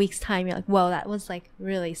in a week's time, you're like, whoa, that was like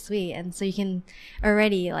really sweet. And so you can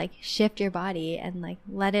already like shift your body and like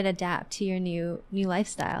let it adapt to your new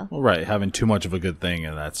lifestyle. Well, right. Having too much of a good thing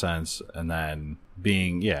in that sense, and then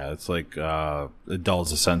being, it's like it dulls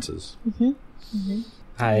the senses.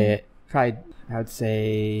 I would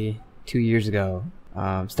say 2 years ago,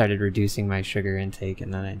 started reducing my sugar intake,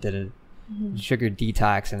 and then I did a sugar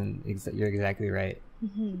detox, and you're exactly right.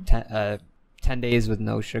 10 days with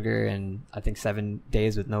no sugar, and I think 7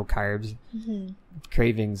 days with no carbs.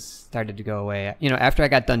 Cravings started to go away. After I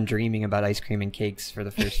got done dreaming about ice cream and cakes for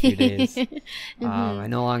the first few days, I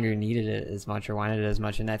no longer needed it as much or wanted it as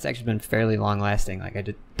much, and that's actually been fairly long lasting. Like I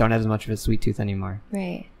don't have as much of a sweet tooth anymore.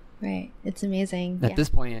 Right. It's amazing. At this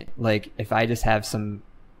point, like if I just have some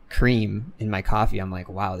cream in my coffee, I'm like,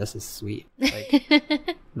 wow, this is sweet.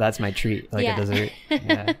 Like that's my treat, like a dessert.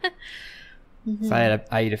 Yeah. So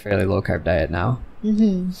I eat a fairly low carb diet now.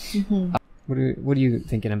 What are you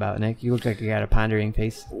thinking about, Nick? You look like you got a pondering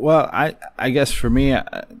face. Well, I guess for me,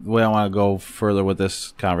 the way I want to go further with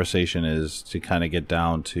this conversation is to kind of get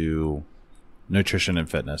down to nutrition and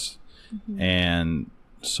fitness. And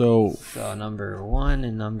so number 1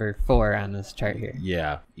 and number 4 on this chart here.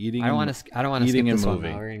 Yeah, eating. I don't want to skip this one.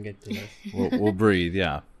 We're gonna get to this. We'll breathe.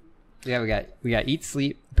 Yeah. Yeah, we got eat,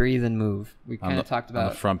 sleep, breathe, and move. We kind of talked about on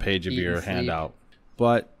the front page of your handout.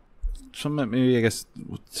 But maybe I guess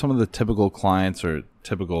some of the typical clients or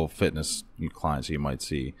typical fitness clients you might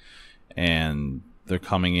see, and they're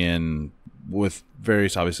coming in with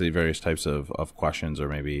various types of questions, or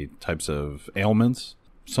maybe types of ailments.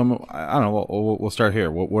 I don't know. We'll start here.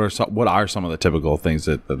 What are some of the typical things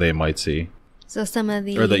that they might see? So some of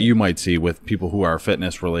the... Or that you might see with people who are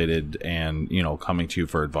fitness related and, coming to you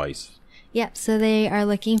for advice. Yep. So they are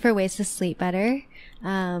looking for ways to sleep better.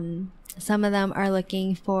 Some of them are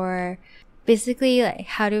looking for basically like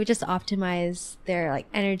how to just optimize their like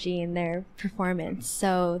energy and their performance.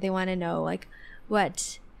 So they want to know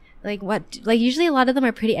usually a lot of them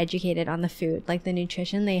are pretty educated on the food, like the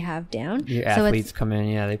nutrition they have down. Your athletes come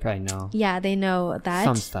in, they probably know. Yeah, they know that.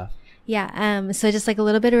 Some stuff. Yeah. So just like a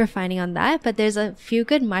little bit of refining on that, but there's a few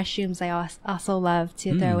good mushrooms I also love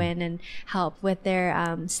to throw in and help with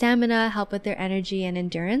their stamina, help with their energy and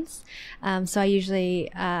endurance. So I usually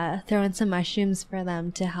throw in some mushrooms for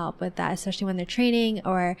them to help with that, especially when they're training,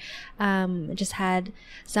 or just had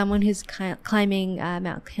someone who's climbing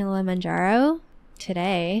Mount Kilimanjaro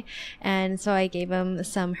today, and so I gave him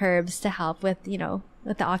some herbs to help with,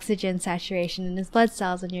 with the oxygen saturation in his blood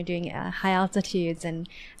cells when you're doing high altitudes, and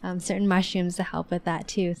certain mushrooms to help with that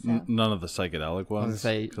too. So. None of the psychedelic ones.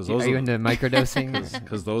 Are you into microdosing?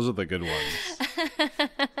 Because those are the good ones.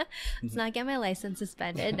 Let's not get my license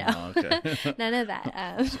suspended. No. Oh, okay. None of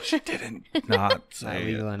that. So she didn't not say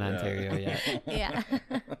legal it. in Ontario yet. Yeah.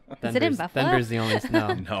 Is it in Buffalo? Denver's the only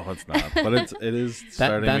no. No, it's not. But it is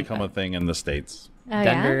starting to become a thing in the States. Oh,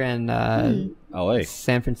 Denver yeah? and LA.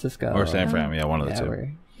 San Francisco. Or San Fran, yeah, one of the two.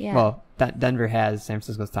 Yeah. Well, Denver has. San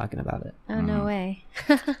Francisco's talking about it. Oh, no way.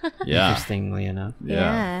 Yeah. Interestingly enough.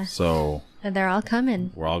 Yeah. So They're all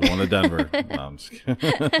coming. we're all going to Denver. No, I'm just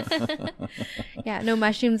kidding. Yeah. No,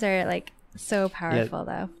 mushrooms are like so powerful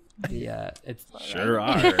though. It's Sure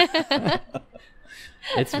are.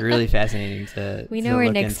 it's really fascinating to. We to know where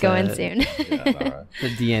look Nick's into going soon. Yeah, all right. The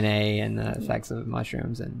DNA and the effects of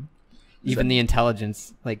mushrooms, and even the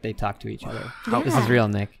intelligence, like they talk to each other. This is real,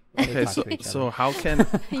 Nick. They Okay, talk to each so other. how can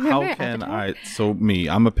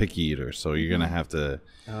I'm a picky eater, so you're gonna have to.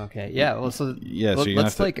 Okay, yeah. Well, so Yeah, so you're gonna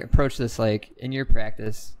let's have to- approach this like in your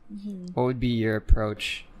practice. What would be your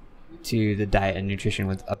approach to the diet and nutrition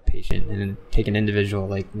with a patient, and then take an individual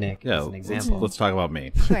like Nick Yeah, as an example? let's talk about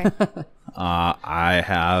me. Sure. I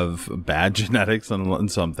have bad genetics in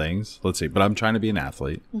some things. Let's see, but I'm trying to be an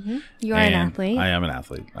athlete. You are an And athlete. I am an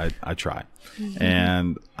athlete. I try.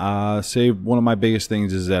 And say one of my biggest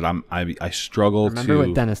things is that I struggle Remember to.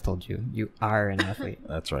 what Dennis told you. You are an athlete.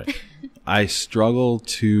 That's right. I struggle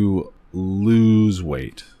to lose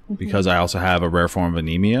weight because I also have a rare form of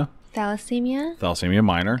anemia, thalassemia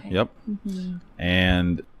minor. Yep.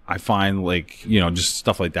 And I find just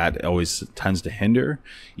stuff like that always tends to hinder.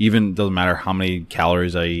 Even doesn't matter how many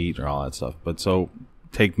calories I eat or all that stuff. But so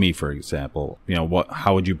take me for example.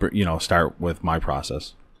 How would you start with my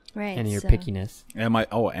process? Right. And your so- pickiness. And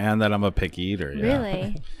that I'm a picky eater. Yeah.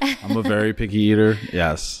 Really? I'm a very picky eater.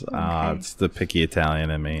 Yes. Okay. It's the picky Italian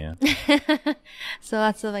in me. Yeah. So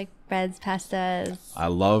lots of like breads, pastas. I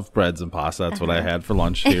love breads and pasta. That's what I had for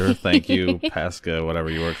lunch here. Thank you, Pasca, whatever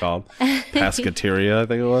you were called. Pascateria, I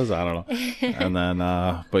think it was. I don't know. And then,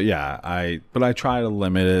 but yeah, I try to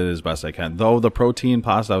limit it as best I can. Though the protein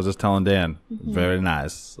pasta, I was just telling Dan, very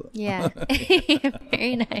nice. Yeah.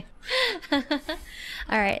 Very nice.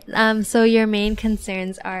 All right. So your main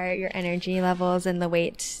concerns are your energy levels and the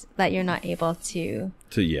weight that you're not able to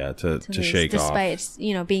To lose, shake off.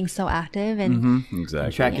 despite being so active and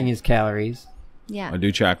Exactly. Tracking his calories, yeah. I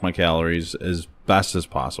do track my calories as best as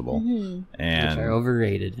possible, which and are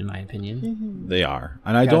overrated in my opinion. they are.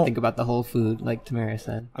 And I You gotta don't think about the whole food, like Tamara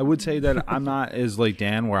said. I would say that I'm not as like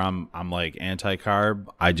Dan, where I'm like anti-carb.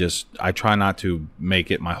 I try not to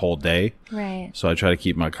make it my whole day, Right. so I try to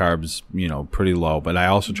keep my carbs, pretty low. But I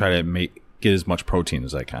also try to get as much protein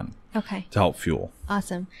as I can Okay. to help fuel.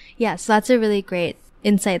 Awesome. Yeah. So that's a really great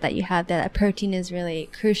insight that you have, that protein is really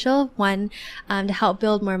crucial. One, to help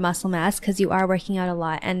build more muscle mass, because you are working out a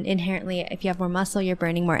lot, and inherently if you have more muscle, you're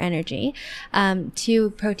burning more energy. Two,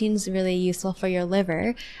 protein is really useful for your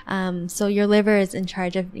liver. So your liver is in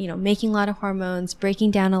charge of, making a lot of hormones, breaking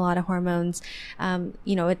down a lot of hormones.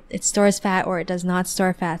 It stores fat or it does not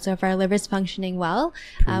store fat. So if our liver is functioning well,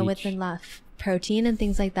 with enough protein and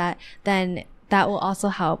things like that, then that will also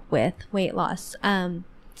help with weight loss.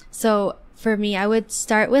 So for me, I would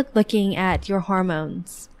start with looking at your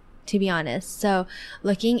hormones, to be honest. So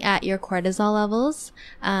looking at your cortisol levels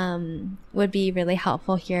would be really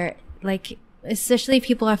helpful here. Like, especially if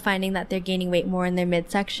people are finding that they're gaining weight more in their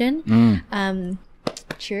midsection.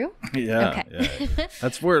 True? Yeah, Okay. yeah.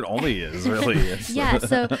 That's where it only is, really. Yeah,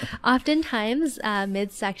 so oftentimes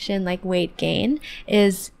midsection, like weight gain,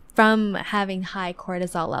 is from having high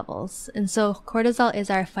cortisol levels. And so cortisol is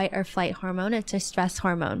our fight or flight hormone. It's a stress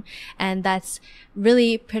hormone. And that's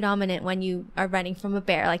really predominant when you are running from a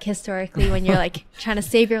bear. Like historically, when you're like trying to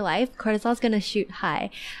save your life, cortisol is going to shoot high.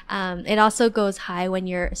 It also goes high when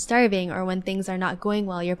you're starving or when things are not going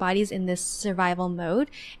well. Your body's in this survival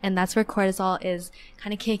mode. And that's where cortisol is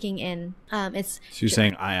kind of kicking in. So you're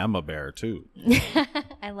saying I am a bear too.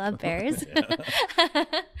 I love bears.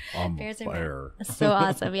 I'm Bears a are bear. so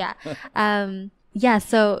awesome. Yeah. Yeah,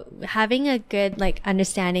 so having a good like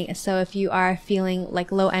understanding. So if you are feeling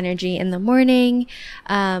like low energy in the morning,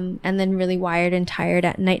 and then really wired and tired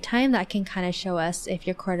at nighttime, that can kind of show us if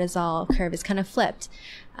your cortisol curve is kind of flipped.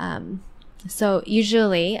 So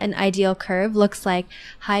usually an ideal curve looks like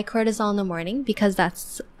high cortisol in the morning, because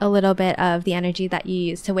that's a little bit of the energy that you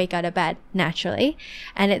use to wake out of bed naturally.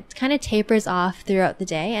 And it kind of tapers off throughout the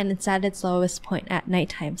day, and it's at its lowest point at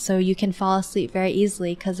nighttime. So you can fall asleep very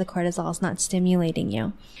easily because the cortisol is not stimulating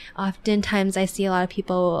you. Oftentimes I see a lot of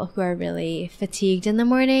people who are really fatigued in the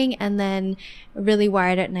morning and then really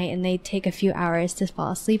wired at night, and they take a few hours to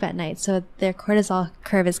fall asleep at night. So their cortisol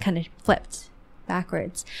curve is kind of flipped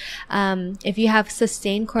backwards. If you have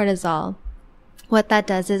sustained cortisol, what that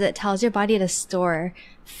does is it tells your body to store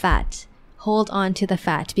fat, hold on to the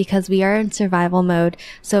fat, because we are in survival mode.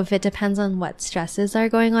 So if it depends on what stresses are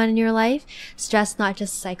going on in your life, stress, not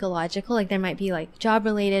just psychological, like there might be like job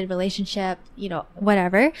related, relationship,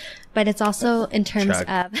 whatever, but it's also in terms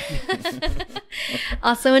of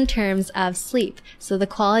also in terms of sleep. So the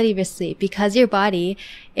quality of your sleep, because your body,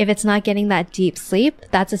 if it's not getting that deep sleep,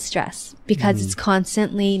 that's a stress, because it's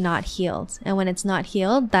constantly not healed. And when it's not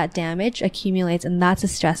healed, that damage accumulates, and that's a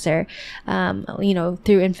stressor,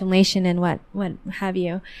 through inflammation and what have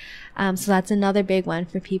you. So that's another big one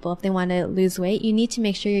for people. If they want to lose weight, you need to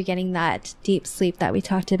make sure you're getting that deep sleep that we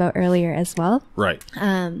talked about earlier as well. Right.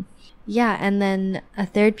 Yeah. And then a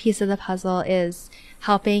third piece of the puzzle is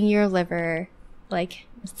helping your liver, like,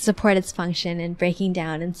 support its function and breaking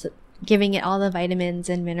down and giving it all the vitamins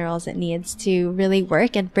and minerals it needs to really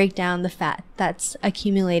work and break down the fat that's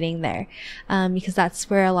accumulating there. Because that's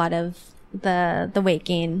where a lot of the weight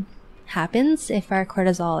gain happens, if our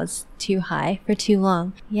cortisol is too high for too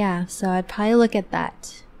long. Yeah, so I'd probably look at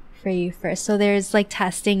that for you first. So there's like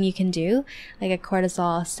testing you can do, like a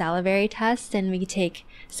cortisol salivary test, and we could take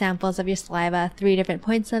samples of your saliva 3 different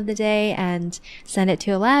points of the day and send it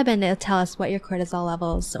to a lab, and it'll tell us what your cortisol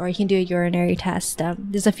levels, or you can do a urinary test.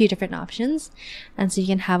 There's a few different options, and so you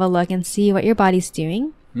can have a look and see what your body's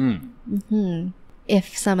doing.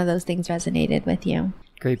 If some of those things resonated with you.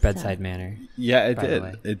 Great bedside manner. Yeah, it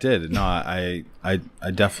did. It did. No, I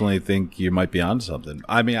definitely think you might be onto something.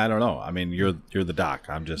 I mean, I don't know. I mean, you're the doc.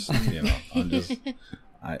 I'm just,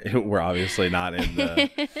 we're obviously not in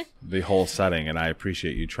the whole setting, and I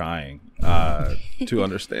appreciate you trying to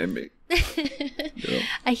understand me.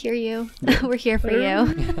 I hear you. We're here for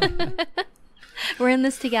you. We're in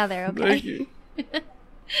this together. Okay. Thank you.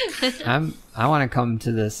 I want to come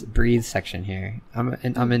to this breathe section here.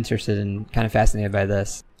 I'm interested and kind of fascinated by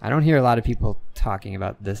this. I don't hear a lot of people talking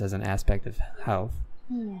about this as an aspect of health.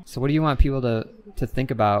 So what do you want people to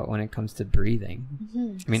think about when it comes to breathing?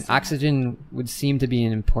 I mean, oxygen would seem to be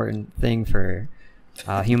an important thing for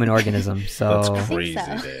human organism. So that's crazy,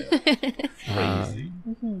 Dave. Crazy.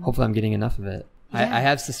 Hopefully I'm getting enough of it. Yeah.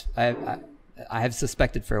 I have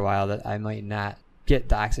suspected for a while that I might not get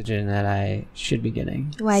the oxygen that I should be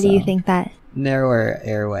getting. Why do you think that? Narrower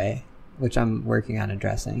airway, which I'm working on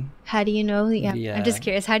addressing. How do you know? Yeah. I'm just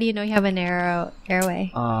curious. How do you know you have a narrow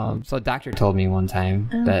airway? So a doctor told me one time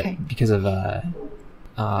that because of my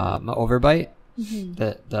overbite,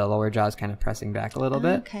 the lower jaw is kind of pressing back a little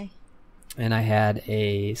bit. Okay. And I had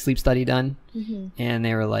a sleep study done, and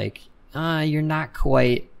they were like, "You're not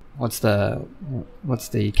quite." What's the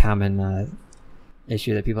common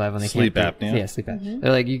issue that people have when they sleep can't apnea? Yeah, sleep apnea.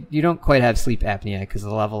 They're like, you don't quite have sleep apnea, because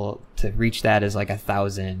the level to reach that is like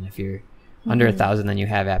 1,000. If you're under 1,000, then you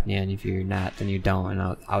have apnea, and if you're not, then you don't.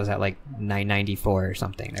 And I was at like 994 or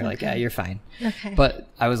something. They're like, yeah, you're fine. Okay. But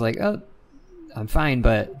I was like, oh, I'm fine,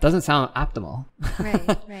 but it doesn't sound optimal.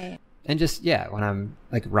 Right. And just, when I'm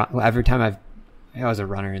like, every time I was a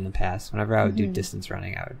runner in the past, whenever I would do distance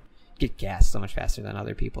running, I would get gas so much faster than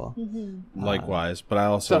other people. Likewise, but I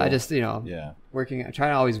also I just working, I try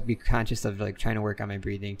to always be conscious of like trying to work on my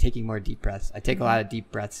breathing, taking more deep breaths. I take a lot of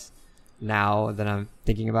deep breaths now that I'm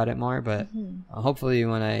thinking about it more, but hopefully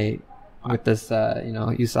with this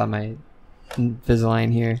you saw my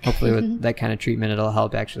Invisalign here, hopefully with that kind of treatment it'll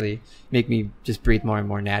help actually make me just breathe more and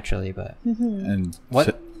more naturally. But and what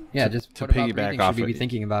to piggyback off should we be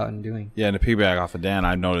thinking about and doing? Yeah, and to piggyback off of Dan,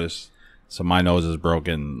 I've noticed. So my nose is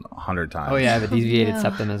broken 100 times. Oh yeah, I have a deviated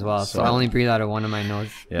septum as well. So I only breathe out of one of my nose.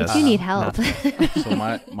 Yes. But you need help. So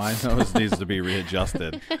my nose needs to be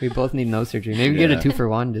readjusted. We both need nose surgery. Maybe get a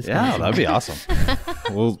 2-for-1 discount. Yeah, that'd be awesome.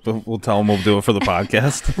 We'll tell them we'll do it for the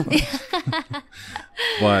podcast.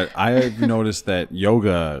 But I've noticed that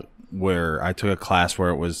yoga, where I took a class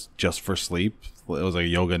where it was just for sleep. It was like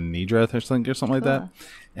yoga nidra or something like that.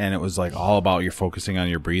 And it was like all about you're focusing on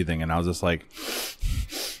your breathing. And I was just like,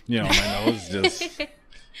 my nose just,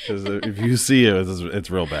 Because if you see it, it's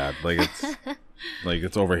real bad.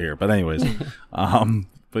 It's over here. But anyways,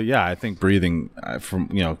 but yeah, I think breathing from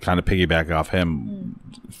kind of piggyback off him,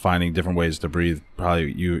 finding different ways to breathe.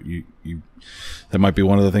 Probably you that might be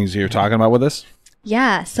one of the things you're talking about with this.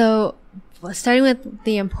 Yeah. So starting with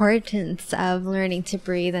the importance of learning to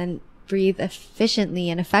breathe and breathe efficiently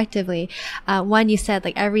and effectively. One, you said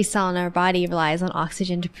like every cell in our body relies on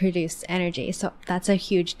oxygen to produce energy. So that's a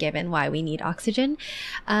huge given why we need oxygen.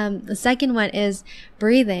 The second one is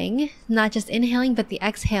breathing, not just inhaling, but the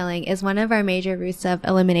exhaling is one of our major routes of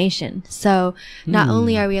elimination. So not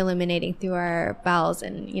only are we eliminating through our bowels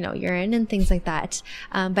and, urine and things like that,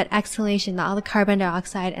 but exhalation, all the carbon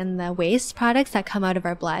dioxide and the waste products that come out of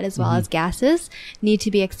our blood as well as gases need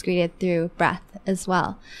to be excreted through breath as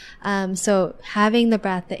well. So having the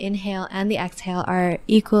breath, the inhale and the exhale are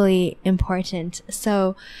equally important.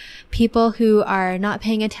 So people who are not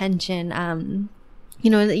paying attention,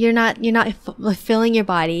 you're not filling your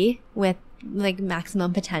body with like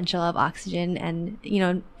maximum potential of oxygen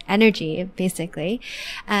and, energy basically,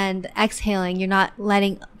 and exhaling, you're not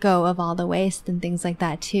letting go of all the waste and things like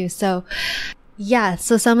that too. So yeah,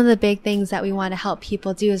 so some of the big things that we want to help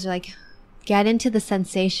people do is like get into the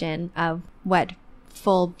sensation of what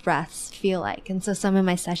full breaths feel like. And so some of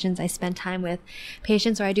my sessions, I spend time with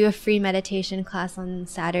patients, or I do a free meditation class on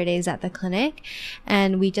Saturdays at the clinic.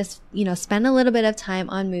 And we just, spend a little bit of time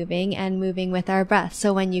on moving with our breath.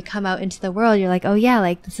 So when you come out into the world, you're like, oh yeah,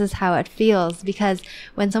 like this is how it feels. Because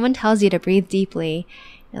when someone tells you to breathe deeply,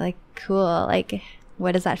 you're like, cool, like,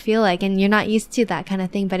 what does that feel like? And you're not used to that kind of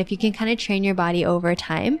thing. But if you can kind of train your body over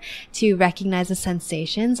time to recognize the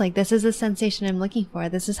sensations, like this is the sensation I'm looking for.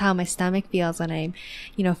 This is how my stomach feels when I'm,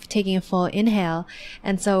 taking a full inhale.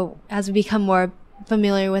 And so as we become more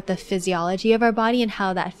familiar with the physiology of our body and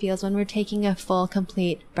how that feels when we're taking a full,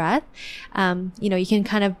 complete breath, you can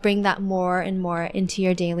kind of bring that more and more into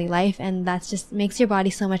your daily life. And that's just makes your body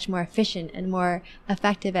so much more efficient and more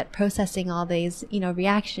effective at processing all these,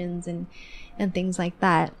 reactions and things like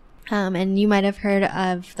that. And you might have heard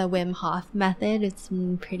of the Wim Hof method. It's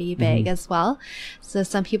pretty big as well. So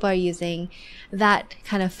some people are using that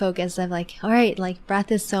kind of focus of like, all right, like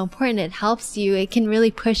breath is so important. It helps you. It can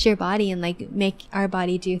really push your body and like make our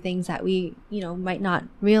body do things that we, might not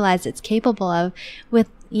realize it's capable of with,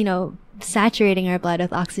 saturating our blood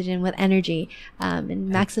with oxygen, with energy,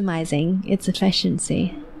 and maximizing its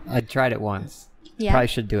efficiency. I tried it once. Yeah. Probably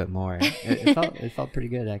should do it more. It felt pretty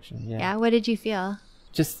good actually. Yeah. Yeah. What did you feel?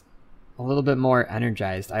 Just a little bit more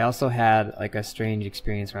energized. I also had like a strange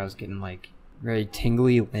experience where I was getting like very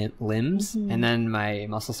tingly limbs, and then my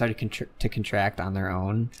muscles started to contract on their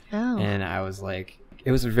own. Oh. And I was like,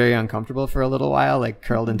 it was very uncomfortable for a little while, like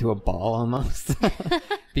curled into a ball almost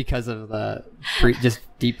because of the just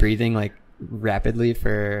deep breathing like rapidly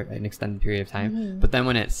for an extended period of time. But then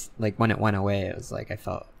when it went away, it was like I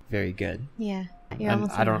felt very good. Yeah. You're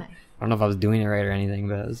almost I don't know if I was doing it right or anything,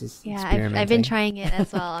 but it was just experimenting. I've been trying it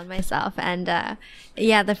as well on myself, and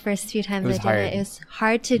the first few times I did it, it was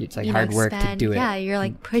hard to it's like hard work to do it. Yeah, you're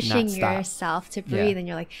like pushing yourself to breathe, and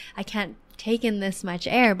you're like, I can't take in this much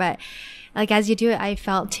air, but like as you do it, I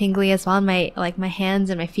felt tingly as well. And my hands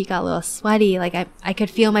and my feet got a little sweaty. Like I could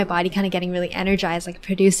feel my body kind of getting really energized, like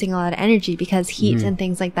producing a lot of energy because heat and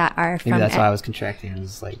things like that are from. Maybe that's why I was contracting. It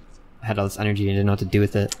was like I had all this energy and didn't know what to do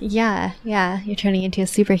with it. Yeah. You're turning into a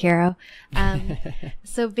superhero.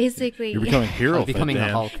 So basically, you're becoming HeroFit. Becoming a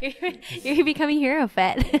Hulk. You're becoming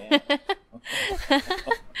HeroFit.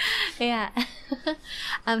 Yeah.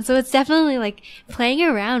 So it's definitely like playing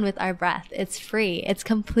around with our breath. It's free. It's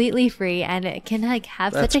completely free, and it can like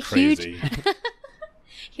have such a huge.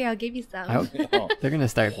 Here, I'll give you some. They're gonna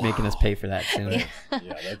start making us pay for that soon.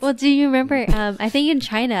 Yeah, well, do you remember? I think in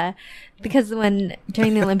China, because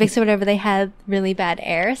during the Olympics or whatever, they had really bad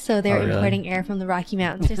air, so they were importing air from the Rocky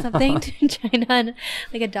Mountains or something to China, and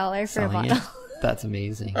like $1 for a bottle. That's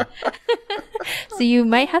amazing. So you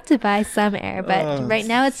might have to buy some air, but right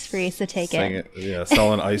now it's free, so take it. Yeah,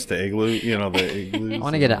 selling ice to igloo. The igloo. I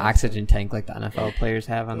want to get an oxygen tank like the NFL players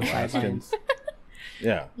have on the sidelines.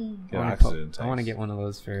 Yeah, I want to get one of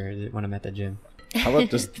those for when I'm at the gym. How about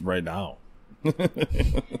just right now?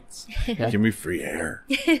 Give me free air.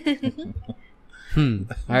 All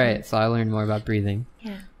right, so I learned more about breathing.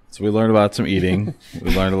 Yeah. So we learned about some eating.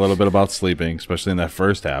 We learned a little bit about sleeping, especially in that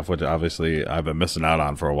first half, which obviously I've been missing out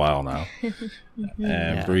on for a while now.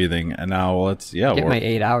 And breathing. And now let's get my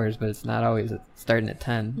 8 hours, but it's not always starting at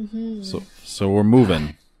 10. So we're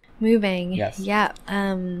moving. Yes. Yeah.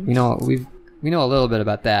 We know a little bit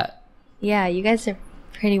about that. Yeah, you guys are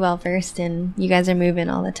pretty well versed, and you guys are moving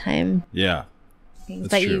all the time. Yeah. things.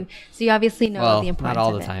 That's true. So you obviously know Well, the importance not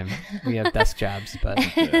all of the it. time. We have desk jobs, but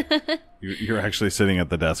Yeah. You're actually sitting at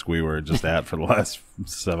the desk we were just at for the last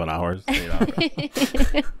 7 hours. 8 hours.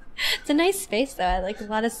 It's a nice space though. I like a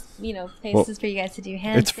lot of places for you guys to do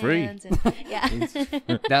handstands. It's free. And, yeah.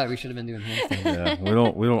 that we should have been doing handstands. Yeah,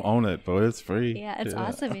 we don't own it, but it's free. Yeah, it's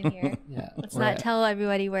awesome in here. Yeah, Let's not tell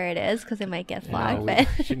everybody where it is because it might get No, flogged. we But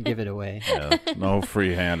shouldn't give it away. Yeah, no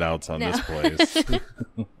free handouts on No. this place.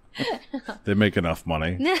 They make enough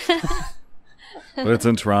money. But it's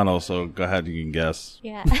in Toronto, so go ahead, you can guess.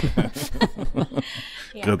 yeah.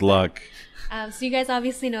 Yeah. Good luck. So you guys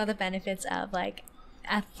obviously know the benefits of like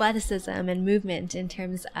athleticism and movement in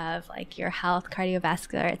terms of like your health,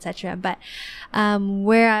 cardiovascular, etc. But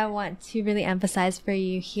where I want to really emphasize for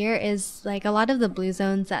you here is like a lot of the blue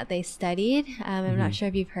zones that they studied. I'm not sure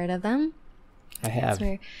if you've heard of them. I have.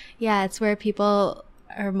 It's where people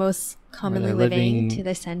are most commonly they're living living to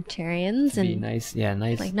their centurions Be and nice,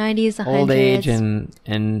 nice. like 90s, 100s. Old age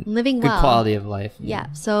and living good well. quality of life.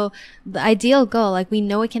 Yeah. So the ideal goal, like we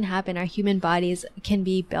know it can happen. Our human bodies can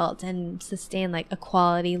be built and sustain like a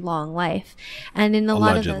quality long life. And in a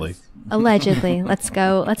lot of those, allegedly, let's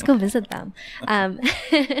go visit them.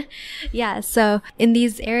 Yeah. So in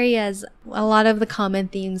these areas, a lot of the common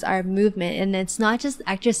themes are movement, and it's not just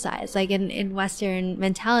exercise. Like in Western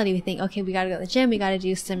mentality, we think, okay, we got to go to the gym, we got to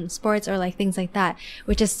do some sports or like things like that,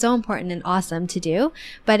 which is so important and awesome to do.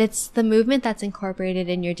 But it's the movement that's incorporated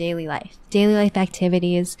in your daily life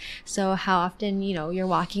activities. So how often, you're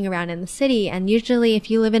walking around in the city, and usually if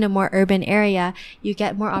you live in a more urban area, you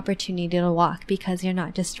get more opportunity to walk because you're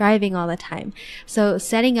not just driving all the time. So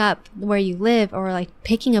setting up where you live or like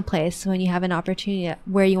picking a place when you have an opportunity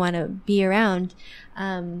where you want to be around,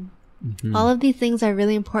 all of these things are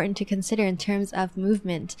really important to consider in terms of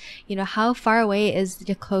movement. How far away is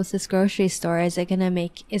your closest grocery store? Is it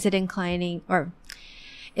inclining, or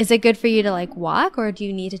is it good for you to like walk, or do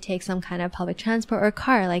you need to take some kind of public transport or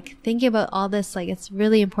car? Like thinking about all this, like it's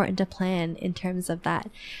really important to plan in terms of that.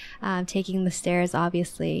 Taking the stairs,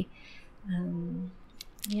 obviously.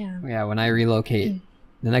 Yeah, when I relocate,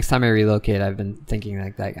 the next time I relocate, I've been thinking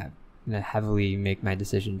like that. I'm gonna heavily make my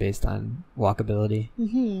decision based on walkability.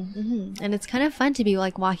 And it's kind of fun to be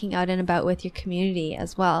like walking out and about with your community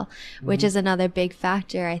as well, which is another big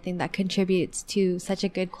factor I think that contributes to such a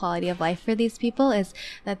good quality of life for these people, is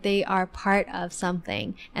that they are part of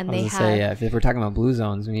something, and they have. If we're talking about blue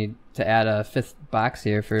zones, we need to add a fifth box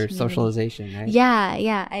here for socialization, right?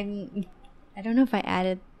 Yeah. I don't know if I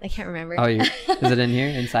added. I can't remember. Oh, is it in here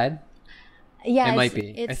inside? Yeah, it might be.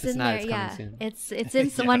 It's if in not, there. it's coming Yeah, soon.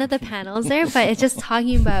 it's in one of the panels there, but it's just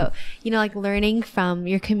talking about like learning from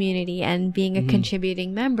your community and being a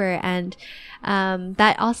contributing member, and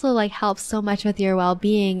that also like helps so much with your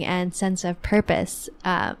well-being and sense of purpose.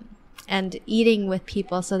 And eating with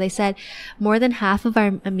people. So they said more than half of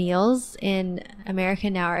our meals in America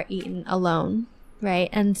now are eaten alone, right?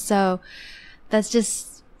 And so that's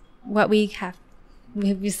just what we have.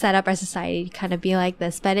 We've set up our society to kind of be like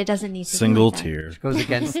this, but it doesn't need to Single be like tier.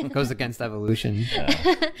 Goes against evolution.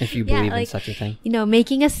 If you believe in such a thing.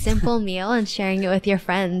 Making a simple meal and sharing it with your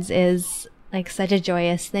friends is like such a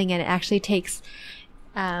joyous thing, and it actually takes,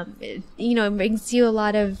 it brings you a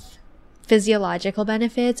lot of physiological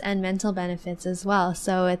benefits and mental benefits as well.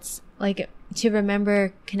 So it's like to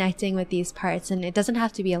remember connecting with these parts, and it doesn't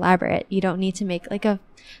have to be elaborate. You don't need to make like a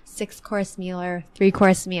 6-course meal or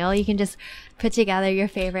 3-course meal. You can just put together your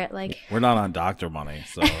favorite, like we're not on doctor money,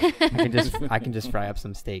 so I can just fry up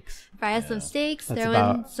some steaks. Some steaks, That's throw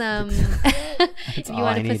about- in some if you all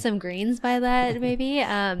want I to put need. some greens by that, maybe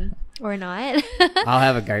or not. I'll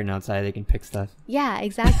have a garden outside. They can pick stuff. Yeah,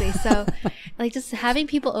 exactly. So like just having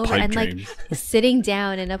people over Pipe and dreams. like sitting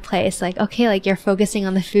down in a place, like, okay, like you're focusing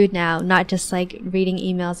on the food now, not just like reading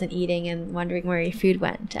emails and eating and wondering where your food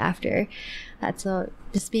went after. That's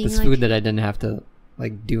just being It's like, food that I didn't have to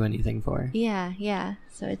like do anything for. yeah.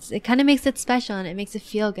 So it kind of makes it special, and it makes it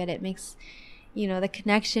feel good. It makes the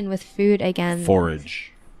connection with food again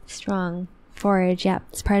forage. strong. Forage, yeah,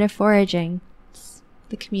 it's part of foraging. It's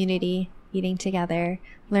the community eating together,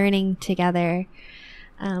 learning together,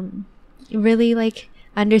 really like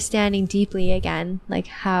understanding deeply again, like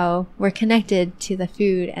how we're connected to the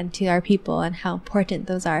food and to our people, and how important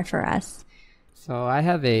those are for us. So I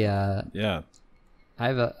have a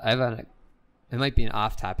it might be an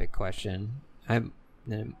off-topic question. I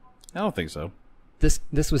don't think so.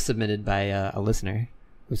 This was submitted by a listener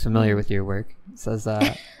who's familiar with your work. It says,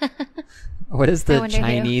 what is the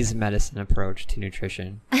Chinese medicine approach to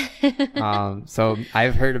nutrition? So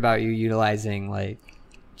I've heard about you utilizing like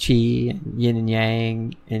qi, yin and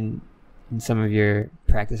yang, in in some of your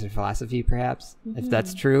practice or philosophy, perhaps? If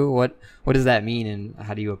that's true, what does that mean, and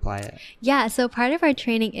how do you apply it? Yeah, so part of our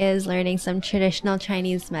training is learning some traditional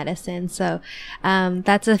Chinese medicine. So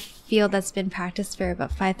that's a field that's been practiced for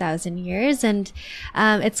about 5,000 years. And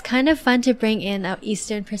it's kind of fun to bring in an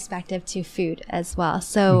Eastern perspective to food as well.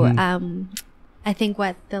 So I think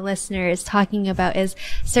what the listener is talking about is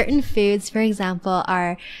certain foods, for example,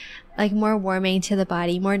 are like more warming to the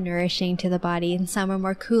body, more nourishing to the body, and some are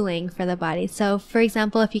more cooling for the body. So for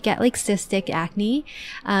example, if you get like cystic acne,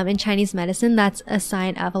 in Chinese medicine, that's a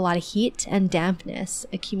sign of a lot of heat and dampness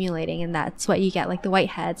accumulating. And that's what you get, like the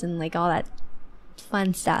whiteheads and like all that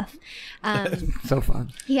fun stuff. So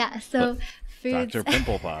fun. Yeah. So foods. Dr.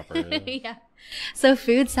 Pimple Popper. Yeah. So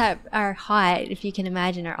foods that are hot, if you can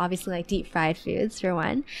imagine, are obviously like deep fried foods for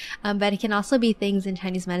one. But it can also be things in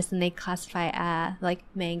Chinese medicine they classify like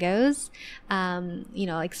mangoes,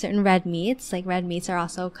 like certain red meats. Like red meats are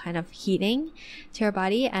also kind of heating to our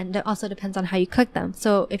body, and it also depends on how you cook them.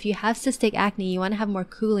 So if you have cystic acne, you want to have more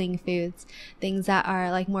cooling foods, things that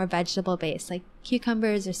are like more vegetable based, like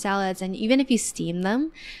cucumbers or salads. And even if you steam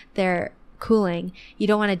them, they're cooling. You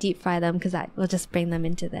don't want to deep fry them because that will just bring them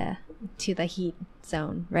into the heat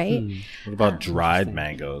zone, right? What about dried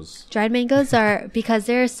mangoes? Dried mangoes are, because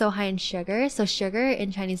they're so high in sugar. So sugar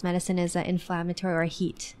in Chinese medicine is an inflammatory or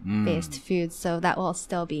heat-based food. So that will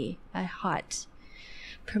still be a hot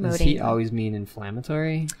promoting. Does heat always mean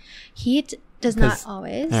inflammatory? Heat does not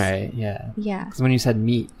always. All right, yeah. Yeah. Because when you said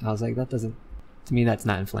meat, I was like, to me, that's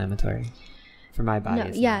not inflammatory. For my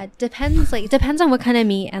body. No, yeah, depends on what kind of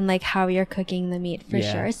meat and like how you're cooking the meat for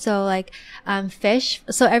sure. So like fish.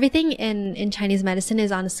 So everything in Chinese medicine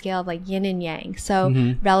is on a scale of like yin and yang.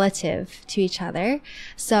 So relative to each other.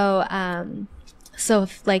 So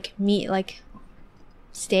if like meat, like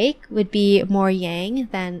steak would be more yang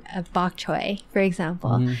than a bok choy, for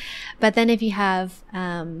example. But then if you have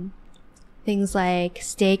things like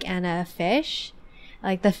steak and a fish,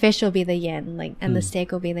 like the fish will be the yin, like, and the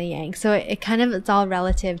steak will be the yang. So it's all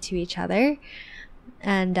relative to each other.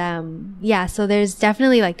 And, so there's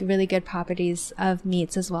definitely like really good properties of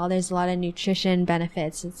meats as well. There's a lot of nutrition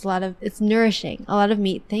benefits. It's nourishing. A lot of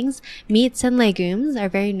meats and legumes are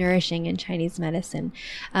very nourishing in Chinese medicine.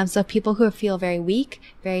 So people who feel very weak,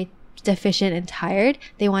 very deficient and tired,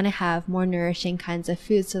 they want to have more nourishing kinds of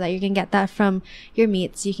foods, so that you can get that from your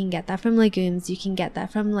meats, you can get that from legumes, you can get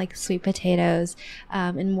that from like sweet potatoes,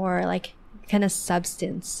 and more like kind of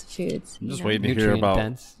substance foods. I'm just waiting to hear about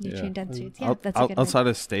nutrient dense foods. Yeah, that's a good outside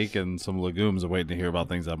of steak and some legumes. I'm waiting to hear about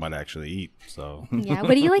things I might actually eat. So yeah,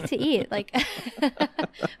 what do you like to eat? Like,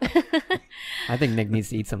 I think Nick needs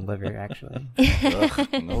to eat some liver, actually.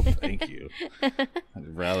 Ugh, no, thank you. I'd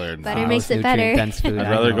rather butter not. makes it better. Food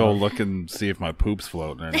I'd rather go look and see if my poop's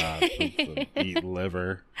floating or not. Than eat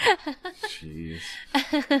liver. Jeez.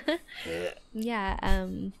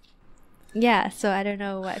 Yeah, so I don't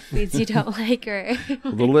know what foods you don't like, or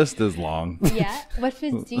Well, the list is long. yeah. What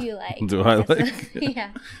foods do you like? Do I like?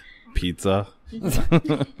 Yeah. Pizza.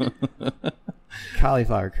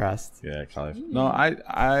 Cauliflower crust. Yeah, cauliflower. No,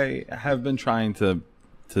 I have been trying to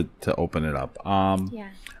open it up.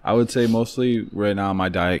 Yeah. I would say mostly right now my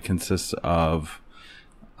diet consists of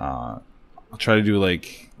I'll try to do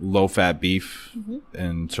like low fat beef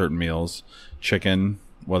in certain meals, chicken,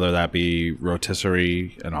 whether that be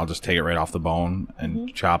rotisserie and I'll just take it right off the bone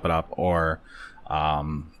and chop it up, or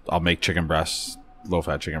I'll make chicken breasts, low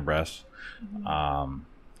fat chicken breasts.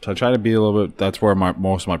 So I try to be a little bit, that's where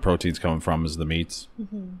most of my protein's coming from, is the meats.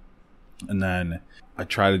 And then I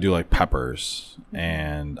try to do like peppers,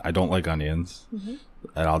 and I don't like onions.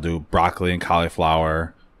 And I'll do broccoli and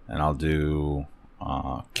cauliflower, and I'll do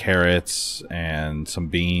carrots and some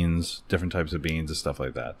beans, different types of beans and stuff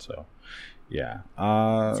like that. So yeah.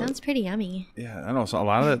 Sounds pretty yummy. Yeah, I know. So a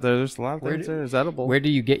lot of it, there's a lot of things there is edible. Where do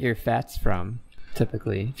you get your fats from,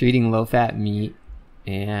 typically? If you're eating low-fat meat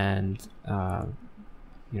and,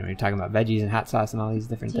 you're talking about veggies and hot sauce and all these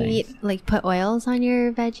different things. Do you put oils on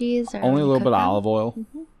your veggies? Or only a little bit of olive oil.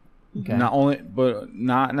 Okay.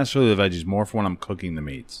 Not necessarily the veggies, more for when I'm cooking the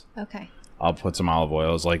meats. Okay. I'll put some olive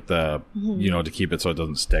oils, like to keep it so it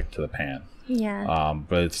doesn't stick to the pan. Yeah.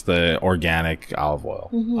 But it's the organic olive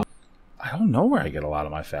oil. I don't know where I get a lot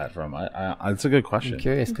of my fat from. It's a good question. I'm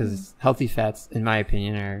curious because healthy fats, in my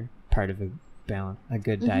opinion, are part of a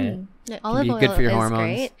good diet. Olive oil good for your is hormones.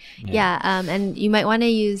 Great. Yeah. And you might want to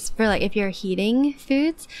use, for like if you're heating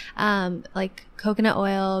foods, like coconut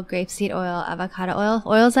oil, grapeseed oil, avocado oil,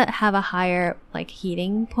 oils that have a higher like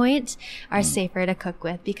heating point are safer to cook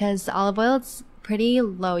with, because olive oil, pretty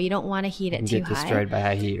low. You don't want to heat it too get high. Destroyed by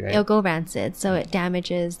high heat, right? It'll go rancid, so it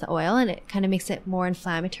damages the oil, and it kind of makes it more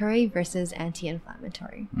inflammatory versus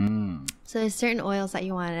anti-inflammatory. So there's certain oils that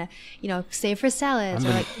you want to, save for salads, or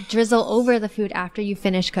like drizzle over the food after you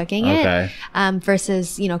finish cooking it,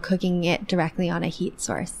 versus cooking it directly on a heat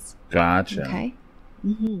source. Gotcha. Okay.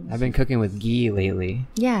 I've been cooking with ghee lately.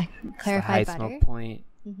 Yeah, clarified high butter. smoke point,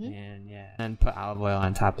 and then put olive oil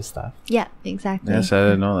on top of stuff. Yeah, exactly. Yes, I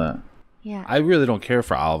didn't know that. Yeah. I really don't care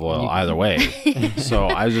for olive oil either way, so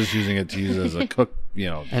I was just using it to use as a cook.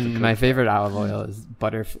 And my favorite olive oil is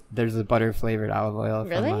butter. There's a butter flavored olive oil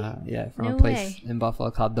from No a place way. in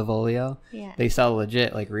Buffalo called Devolio. Yeah. They sell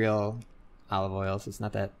legit like real olive oil, so it's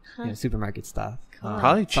not that supermarket stuff. Cool.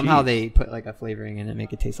 Probably somehow cheap. they put like a flavoring in it,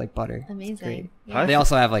 make it taste like butter. Amazing. It's great. Yeah. They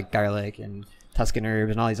also have like garlic and Tuscan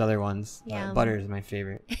herbs and all these other ones. Yum. Butter is my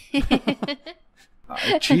favorite.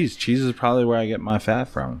 Cheese is probably where I get my fat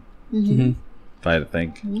from. Mm-hmm. If I had to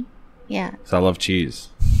think, Yeah. so I love cheese.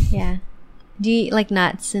 Yeah. Do you eat like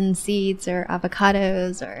nuts and seeds or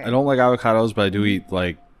avocados or? I don't like avocados, but I do eat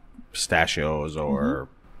like pistachios or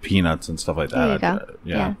peanuts and stuff like that. There you go.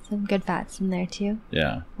 Yeah. Some good fats in there too.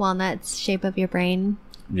 Yeah. Walnuts, shape of your brain.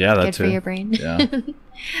 Yeah, Good that's for your brain. Yeah.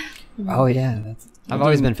 Oh yeah, I've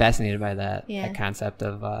always been fascinated by that. Yeah. That concept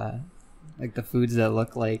of like the foods that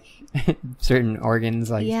look like certain organs,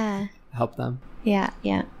 like help them. Yeah.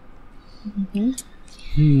 I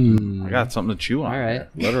got something to chew on. All right.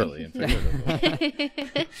 There, literally and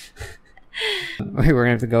figuratively. We're gonna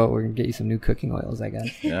have to go. We're gonna get you some new cooking oils, I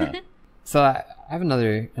guess. Yeah. So I have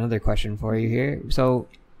another question for you here. So,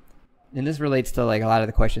 and this relates to like a lot of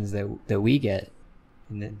the questions that we get,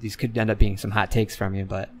 and these could end up being some hot takes from you.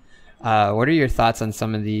 But what are your thoughts on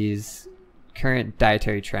some of these current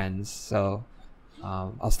dietary trends? So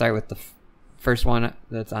I'll start with the first one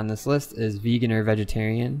that's on this list is vegan or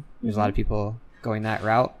vegetarian. There's a lot of people going that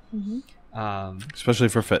route. Especially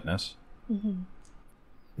for fitness.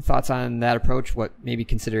 Thoughts on that approach? What maybe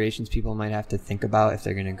considerations people might have to think about if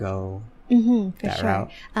they're going to go For that sure.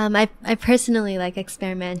 route? I personally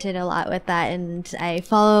experimented a lot with that, and I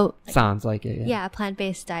follow Sounds like it. a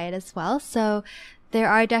plant-based diet as well. So there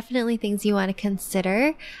are definitely things you want to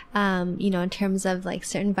consider, in terms of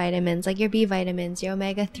certain vitamins, like your B vitamins, your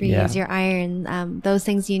omega-3s, your iron, those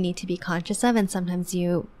things you need to be conscious of. And sometimes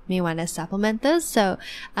you may want to supplement those. So,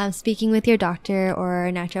 speaking with your doctor or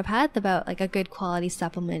naturopath about a good quality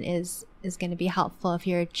supplement is going to be helpful if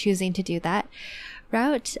you're choosing to do that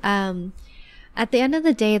route. At the end of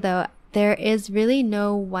the day though, there is really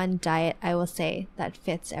no one diet, I will say, that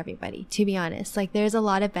fits everybody, to be honest. There's a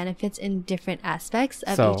lot of benefits in different aspects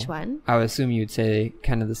of each one. I would assume you'd say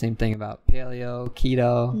kind of the same thing about paleo,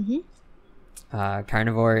 keto,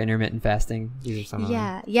 carnivore, intermittent fasting. These are some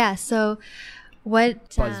Yeah. So what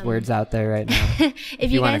buzzwords out there right now.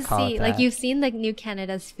 if you guys call see, it that. you've seen the New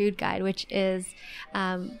Canada's food guide, which is,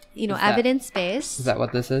 evidence-based. Is that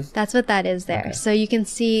what this is? That's what that is there. Okay. So you can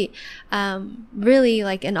see, really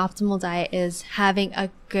an optimal diet is having a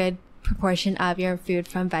good proportion of your food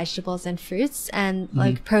from vegetables and fruits, and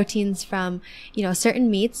proteins from, certain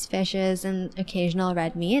meats, fishes, and occasional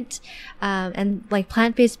red meat. And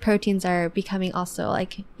plant-based proteins are becoming also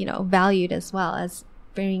valued as well as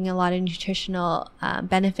bringing a lot of nutritional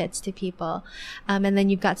benefits to people. And then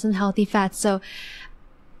you've got some healthy fats. So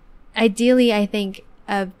ideally, I think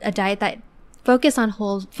a diet that focuses on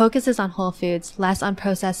whole foods, less on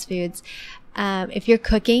processed foods. If you're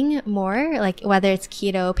cooking more, whether it's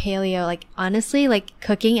keto, paleo, honestly,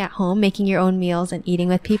 cooking at home, making your own meals and eating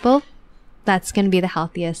with people, that's going to be the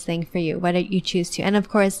healthiest thing for you, whether you choose to. And of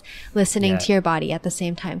course, listening to your body at the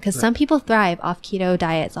same time. Because some people thrive off keto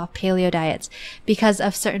diets, off paleo diets, because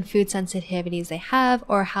of certain food sensitivities they have,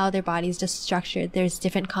 or how their body's just structured. There's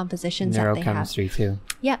different compositions that they have. Neurochemistry too.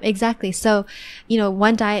 Yeah, exactly. So,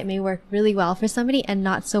 one diet may work really well for somebody and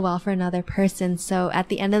not so well for another person. So at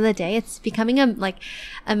the end of the day, it's becoming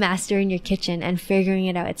a master in your kitchen and figuring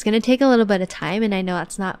it out. It's going to take a little bit of time. And I know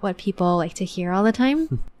that's not what people like to hear all the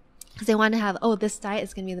time. Because they want to have, this diet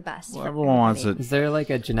is going to be the best. Well, everyone wants it. Is there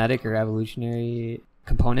a genetic or evolutionary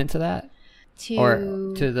component to that?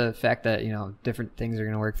 Or to the fact that, different things are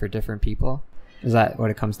going to work for different people? Is that what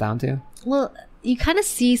it comes down to? Well, you kind of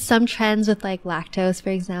see some trends with lactose, for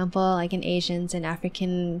example, in Asians and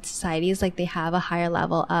African societies, they have a higher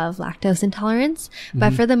level of lactose intolerance.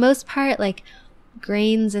 But for the most part,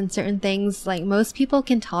 grains and certain things, most people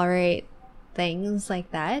can tolerate things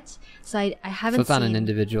like that. So I haven't. So it's on an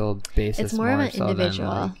individual basis. It's more of an so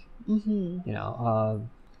individual. than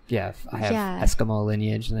if I have Eskimo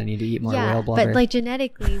lineage and I need to eat more whale blubber. But like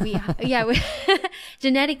genetically,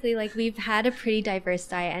 genetically, like we've had a pretty diverse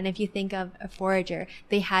diet. And if you think of a forager,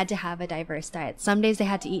 they had to have a diverse diet. Some days they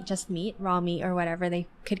had to eat just meat, raw meat, or whatever they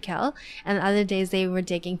could kill. And other days they were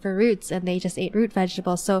digging for roots and they just ate root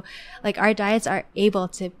vegetables. So like our diets are able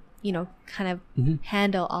to, kind of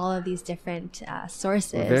handle all of these different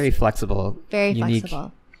sources. We're very flexible. Very unique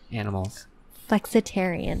flexible. Animals.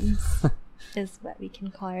 Flexitarians. Is what we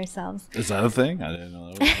can call ourselves. Is that a thing? I didn't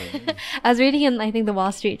know that was a thing. I was reading in, I think, the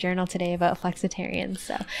Wall Street Journal today about flexitarians.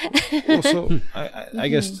 So, well, so I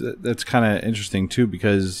guess that's kind of interesting too,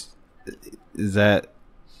 because is that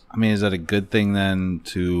a good thing then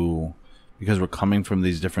because we're coming from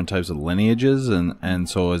these different types of lineages, and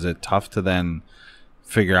so is it tough to then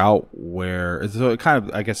figure out where? So it kind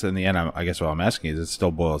of, I guess in the end, I guess what I'm asking is, it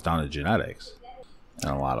still boils down to genetics. In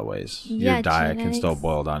a lot of ways, your diet can still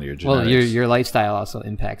boil down to your genetics. Well, your lifestyle also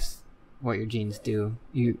impacts what your genes do.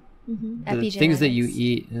 The things that you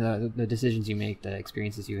eat, the decisions you make, the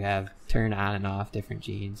experiences you have turn on and off different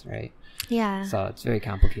genes, right? Yeah. So it's very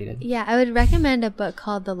complicated. Yeah, I would recommend a book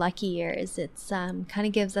called The Lucky Years. It's kind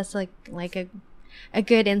of gives us like a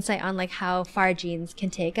good insight on like how far genes can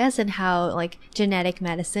take us and how like genetic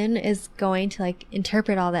medicine is going to like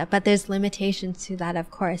interpret all that. But there's limitations to that,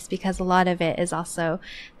 of course, because a lot of it is also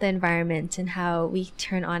the environment and how we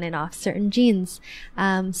turn on and off certain genes.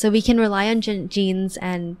 So we can rely on genes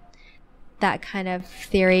and that kind of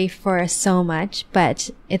theory for so much, but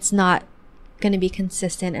it's not going to be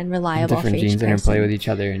consistent and reliable for each person. Different genes interplay with each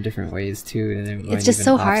other in different ways too, and it's just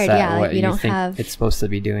so hard. Yeah, like we don't have it's supposed to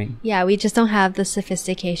be doing. Yeah, we just don't have the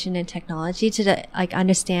sophistication and technology to like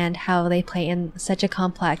understand how they play in such a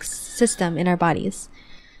complex system in our bodies.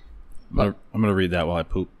 I'm gonna read that while I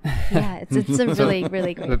poop. Yeah, it's a really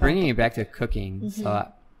really great. But bringing it back to cooking, so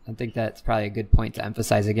I think that's probably a good point to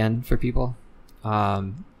emphasize again for people.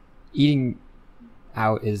 Eating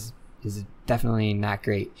out is definitely not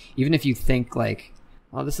great. Even if you think like,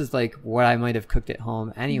 well, this is like what I might have cooked at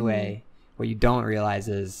home anyway, what you don't realize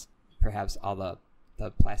is perhaps all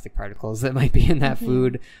the plastic particles that might be in that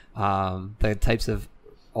food, the types of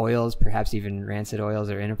oils, perhaps even rancid oils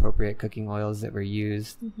or inappropriate cooking oils that were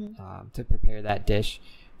used to prepare that dish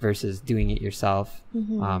versus doing it yourself.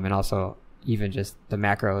 And also even just the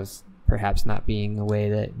macros perhaps not being the way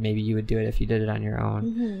that maybe you would do it if you did it on your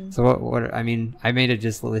own. So what I mean, I made it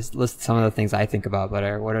just list some of the things I think about,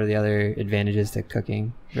 but what are the other advantages to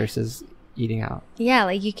cooking versus eating out? Yeah,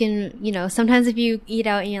 like you can, sometimes if you eat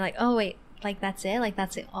out and you're like, oh wait, like that's it, like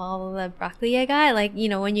that's all the broccoli I got, like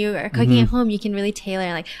when you are cooking at home, you can really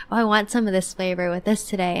tailor like, oh, I want some of this flavor with this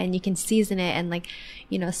today, and you can season it and like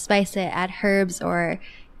spice it, add herbs, or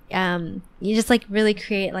you just like really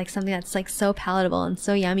create like something that's like so palatable and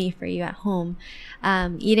so yummy for you at home.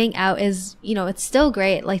 Eating out is, it's still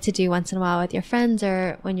great like to do once in a while with your friends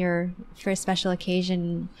or when you're for a special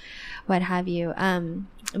occasion, what have you.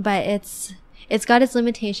 But it's got its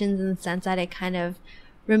limitations in the sense that it kind of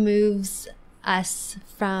removes us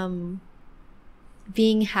from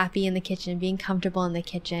being happy in the kitchen, being comfortable in the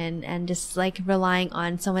kitchen, and just like relying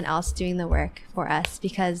on someone else doing the work for us,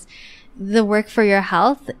 because the work for your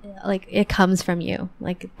health, like it comes from you.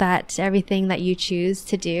 Like that, everything that you choose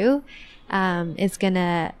to do is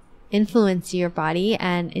gonna influence your body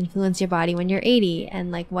and influence your body when you're 80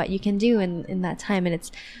 and like what you can do in that time. And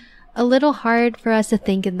it's a little hard for us to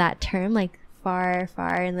think in that term, like far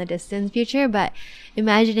in the distant future, but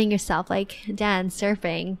imagining yourself like Dan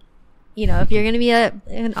surfing, if you're going to be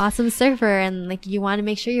an awesome surfer and like you want to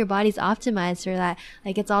make sure your body's optimized for that,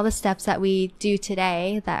 like it's all the steps that we do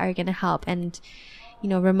today that are going to help. And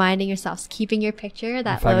reminding yourself, keeping your picture,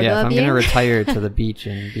 that logo of you. If I'm going to retire to the beach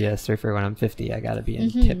and be a surfer when I'm 50, I got to be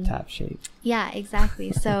in tip-top shape. Yeah,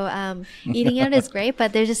 exactly. So eating out is great,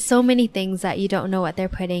 but there's just so many things that you don't know what they're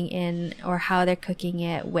putting in or how they're cooking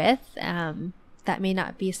it with. That may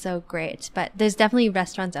not be so great, but there's definitely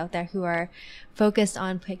restaurants out there who are focused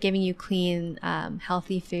on giving you clean,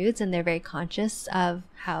 healthy foods, and they're very conscious of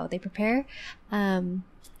how they prepare.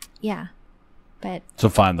 Yeah, but so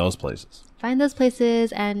find those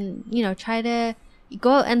places and try to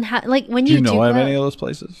go and like when you do have any of those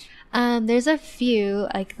places? There's a few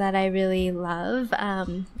like that I really love.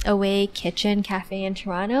 Away Kitchen Cafe in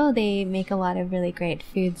Toronto, they make a lot of really great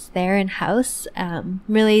foods there in house.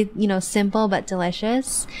 Really, simple but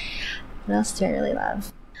delicious. What else do I really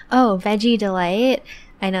love? Oh, Veggie Delight.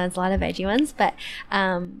 I know it's a lot of veggie ones, but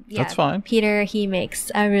yeah, that's fine. Peter, he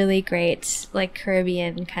makes a really great like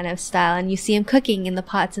Caribbean kind of style, and you see him cooking in the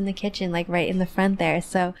pots in the kitchen, like right in the front there.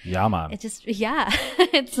 So yeah, man. It's just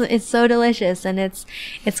it's so delicious, and it's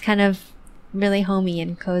kind of really homey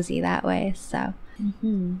and cozy that way. So,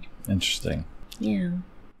 Interesting. yeah.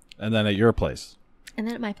 And then at your place. And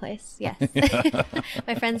then at my place, yes.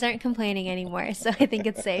 My friends aren't complaining anymore, so I think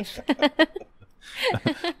it's safe.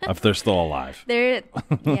 If they're still alive. Yeah,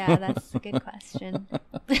 that's a good question.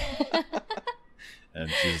 And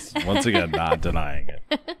she's once again not denying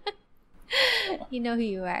it. You know who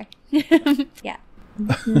you are. Yeah.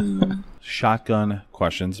 Shotgun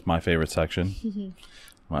questions, my favorite section.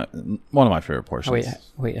 One of my favorite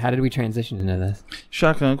portions. Wait, how did we transition into this?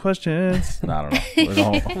 Shotgun questions. No, I don't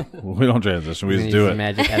know. We don't transition. We just do it.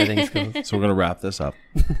 Magic editing skills. So we're going to wrap this up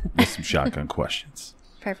with some shotgun questions.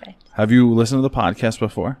 Perfect. Have you listened to the podcast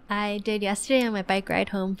before? I did yesterday on my bike ride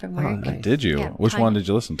home from work. Nice. Did you? Yeah, Which one did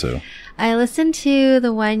you listen to? I listened to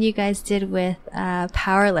the one you guys did with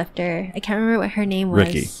Powerlifter. I can't remember what her name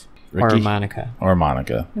was. Ricky. Or Monica. Or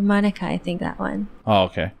Monica. Or Monica, I think that one. Oh,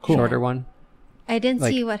 okay. Cool. Shorter one? I didn't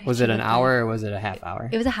see what. Was it an hour or was it a half hour?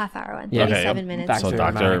 It was a half hour one. Yeah. 37 minutes. So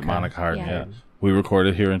Dr. Monica Harden, Yeah. We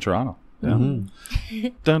recorded here in Toronto. Yeah. Dun,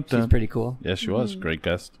 dun. She's pretty cool. Yes, she was. Great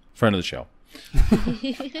guest. Friend of the show.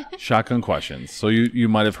 Shotgun questions. So you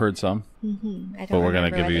might have heard some, I don't but we're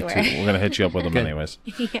going to give you two. We're going to hit you up with them anyways.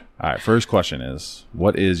 Yeah. All right. First question is,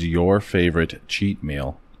 what is your favorite cheat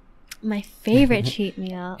meal? My favorite cheat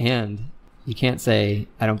meal. And you can't say,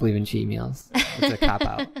 I don't believe in cheat meals. It's a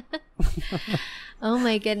cop-out. Oh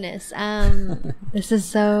my goodness. This is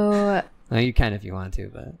so... Well, you can if you want to,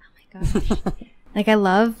 but... Oh my gosh. Like, I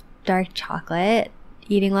love dark chocolate,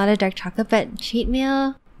 eating a lot of dark chocolate, but cheat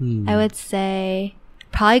meal, I would say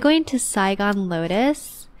probably going to Saigon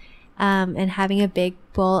Lotus and having a big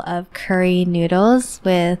bowl of curry noodles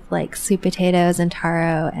with like sweet potatoes and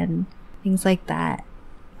taro and things like that.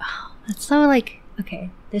 Oh, that's so like, okay,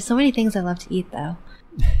 there's so many things I love to eat though.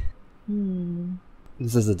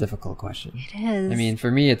 This is a difficult question. It is. I mean, for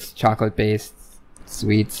me, it's chocolate-based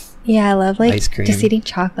sweets. Yeah, I love like ice cream. just eating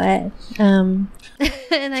chocolate. And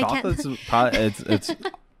Chocolate's probably, it's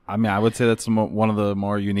I mean, I would say that's one of the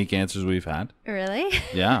more unique answers we've had. Really?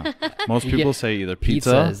 Yeah. Most people say either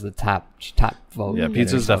Pizza is the top vote. Yeah,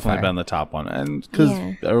 pizza's so definitely far. been the top one. And because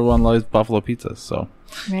everyone loves buffalo pizza, so.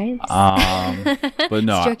 Right? But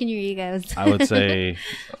no. Stroking your egos. I would say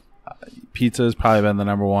pizza has probably been the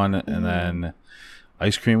number one. And then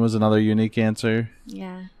ice cream was another unique answer.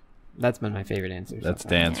 Yeah. That's been my favorite answer. That's so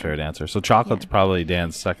far. Dan's favorite answer. So chocolate's probably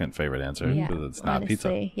Dan's second favorite answer because it's not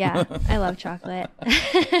honestly, pizza. Yeah, I love chocolate.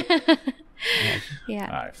 Yeah.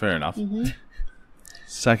 All right, fair enough.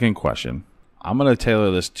 Second question. I'm going to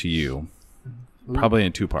tailor this to you, probably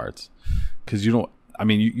in two parts, because you don't. I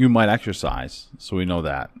mean, you might exercise, so we know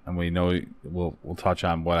that, and we know we'll touch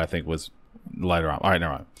on what I think was later on. All right,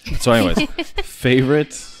 never mind. So, anyways,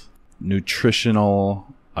 favorite nutritional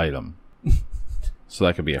item. So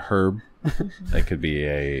that could be a herb. That could be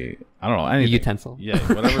I don't know, anything. A utensil. Yeah,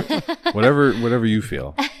 whatever you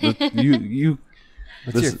feel. You.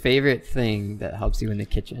 What's your favorite thing that helps you in the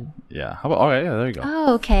kitchen? Yeah. How about? Oh yeah, there you go.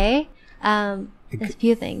 Oh, okay. There's a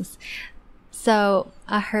few things. So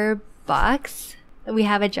a herb box. We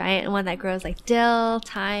have a giant one that grows like dill,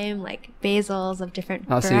 thyme, like basils of different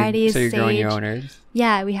varieties. So you're growing your sage. own herbs?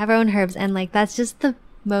 Yeah, we have our own herbs, and like that's just the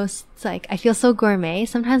most like I feel so gourmet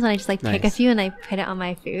sometimes when I just like pick a Nice. few and I put it on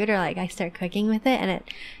my food or like I start cooking with it and it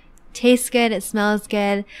tastes good, it smells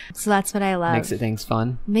good, so that's what I love. Makes things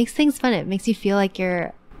fun. Makes things fun. It makes you feel like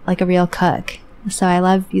you're like a real cook, so I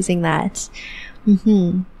love using that.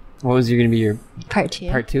 What was going to be your Part two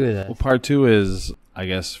of this? Well, part two is, I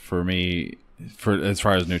guess, for me, for as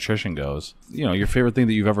far as nutrition goes, your favorite thing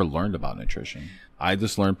that you've ever learned about nutrition. I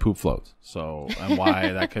just learned poop floats, and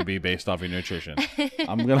why that could be based off your nutrition.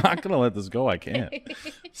 I'm not gonna let this go. I can't.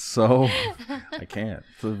 So I can't.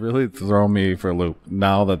 So really throw me for a loop.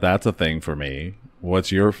 Now that that's a thing for me,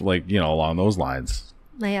 what's your along those lines?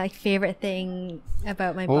 my like favorite thing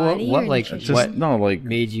about my Well, body what or like nutrition? what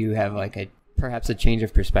made you have like perhaps a change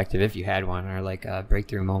of perspective if you had one, or like a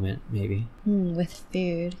breakthrough moment maybe? With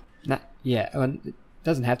food. Well, it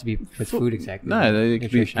doesn't have to be with food exactly. No, it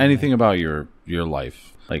could be Nutrition, anything about your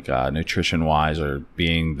life, like nutrition wise, or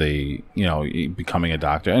being becoming a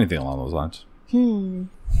doctor, anything along those lines.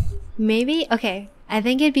 Maybe okay. I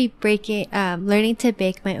think it'd be learning to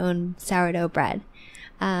bake my own sourdough bread.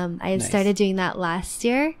 I started doing that last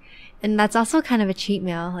year, and that's also kind of a cheat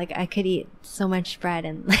meal. Like I could eat so much bread,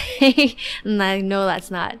 and and I know that's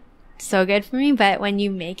not so good for me. But when you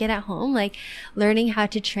make it at home, like learning how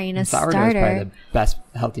to train a sourdough starter, is probably the best,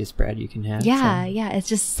 healthiest bread you can have. yeah, it's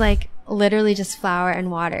just like literally just flour and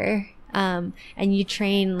water. and you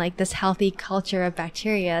train like this healthy culture of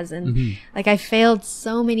bacterias. And like I failed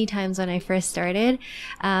so many times when I first started.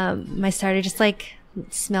 My starter just like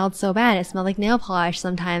smelled so bad. It smelled like nail polish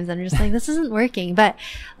sometimes, and I'm just like, this isn't working. But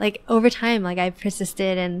like over time, like I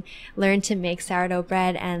persisted and learned to make sourdough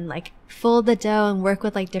bread and like fold the dough and work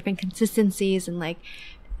with like different consistencies and like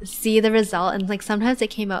see the result. And like sometimes it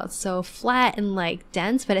came out so flat and like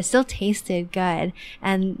dense, but it still tasted good.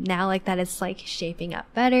 And now like that it's like shaping up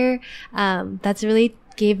better. That's really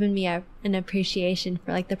given me an appreciation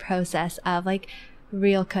for like the process of like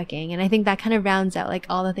real cooking. And I think that kind of rounds out like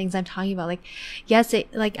all the things I'm talking about. Like, yes,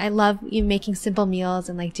 like I love you making simple meals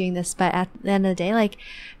and like doing this, but at the end of the day, like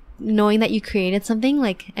knowing that you created something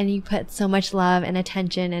like, and you put so much love and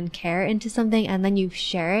attention and care into something, and then you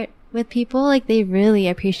share it with people, like they really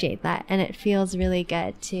appreciate that. And it feels really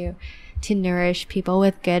good to nourish people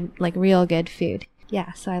with good, like real good food.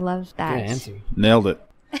 Yeah. So I love that. Good answer. Nailed it.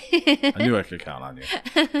 I knew I could count on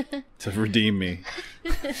you to redeem me.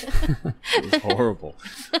 It was horrible.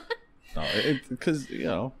 No, because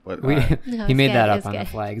but he made that up on the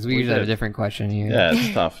fly because we usually have a different question here. Yeah,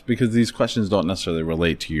 it's tough because these questions don't necessarily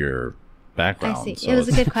relate to your background. I see. So it was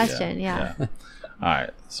a good question. Yeah. All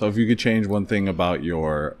right. So if you could change one thing about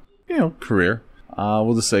your, career,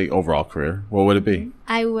 we'll just say overall career, what would it be?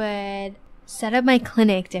 I would set up my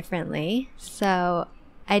clinic differently. So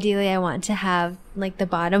ideally, I want to have like the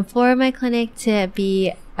bottom floor of my clinic to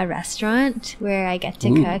be a restaurant where I get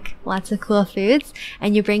to cook lots of cool foods,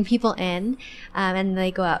 and you bring people in, and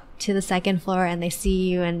they go up to the second floor and they see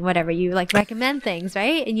you and whatever you like recommend things,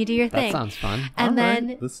 right? And you do your thing. That sounds fun. And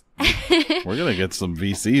then we're gonna get some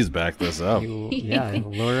VCs back this up.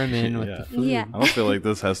 Lure them in with the food. Yeah. I don't feel like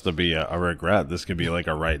this has to be a regret. This could be like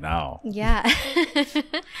a right now. Yeah.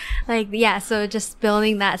 So just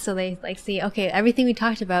building that so they like see, okay, everything we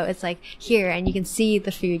talked about is like here, and you can see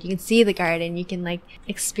the food, you can see the garden, you can like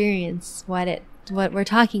experience what we're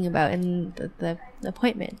talking about in the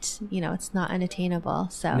appointment. It's not unattainable.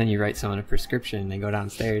 So and then you write someone a prescription, they go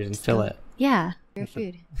downstairs and fill it. Yeah. Your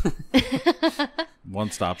food.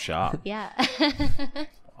 One-stop shop. Yeah.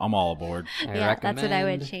 I'm all aboard. That's what I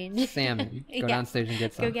would change. Salmon. Go downstairs and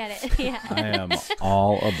get some. Go get it. Yeah. I am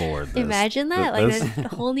all aboard this. Imagine that. There's a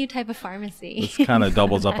whole new type of pharmacy. This kind of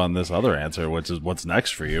doubles up on this other answer, which is what's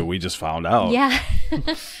next for you. We just found out. Yeah.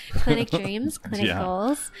 Clinic dreams, clinic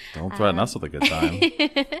goals. Don't threaten us with a good time.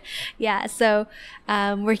 Yeah. So,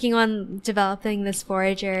 working on developing this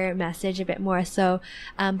forager message a bit more. So,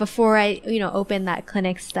 before I, open that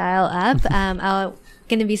clinic style up, I'll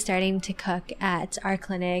going to be starting to cook at our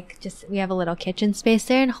clinic. We have a little kitchen space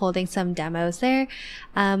there and holding some demos there.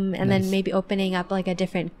 And then maybe opening up like a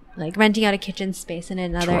different, like renting out a kitchen space in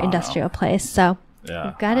another industrial place. So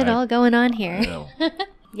we've got it all going on here.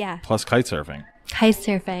 Yeah. Plus kite surfing. Kite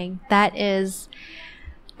surfing. That is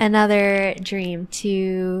another dream,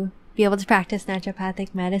 to be able to practice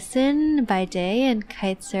naturopathic medicine by day and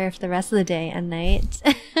kite surf the rest of the day and night.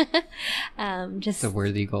 Just a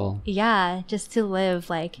worthy goal. Yeah, just to live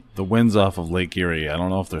like the winds off of Lake Erie. I don't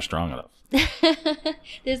know if they're strong enough.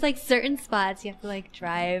 There's like certain spots you have to like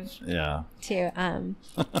drive to. And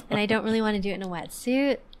I don't really want to do it in a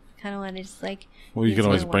wetsuit. Kind of want to just like. Well, you can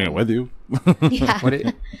always bring it with you. Yeah.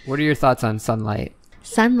 What are your thoughts on sunlight?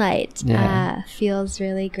 Sunlight feels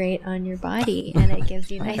really great on your body, and it gives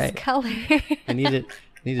you nice color. I needed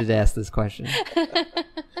to ask this question.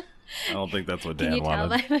 I don't think that's what Dan wanted.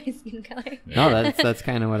 Can you tell by my skin color? No, that's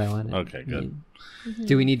kind of what I wanted. Okay, good.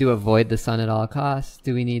 Do we need to avoid the sun at all costs?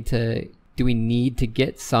 Do we need to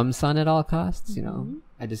get some sun at all costs?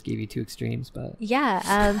 I just gave you two extremes, but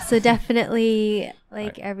so definitely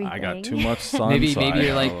like everything. I got too much sun. Maybe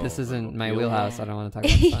you're like, this isn't my wheelhouse. I don't want to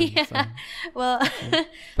talk about sun. Well,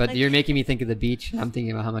 but like, you're making me think of the beach. I'm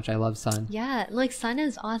thinking about how much I love sun. Yeah, like sun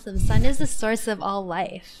is awesome. Sun is the source of all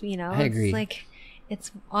life. I agree. It's like,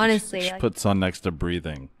 it's honestly like, put sun next to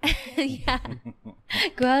breathing. Yeah.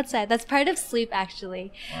 Go outside. That's part of sleep,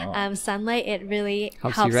 actually. Wow. Sunlight, it really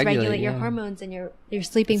helps regulate your hormones and your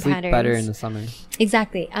sleeping patterns. Better in the summer.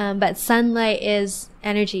 Exactly. But sunlight is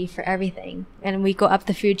energy for everything. And we go up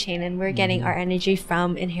the food chain, and we're getting our energy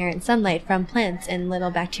from inherent sunlight, from plants and little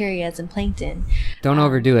bacteria and plankton. Don't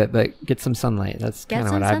overdo it, but get some sunlight. That's kind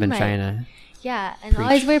of what I've been trying to and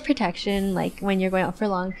always wear protection, like when you're going out for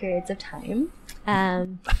long periods of time.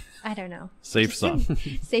 I don't know. Safe sun.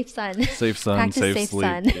 Safe sun. Safe sun. Practice safe sleep.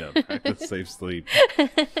 Sun. Yeah, practice safe sleep.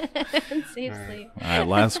 Safe sleep. All right,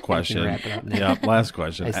 last question. Wrap it up now. Last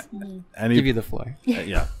question. Give you the floor.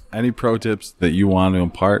 Any pro tips that you want to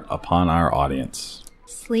impart upon our audience?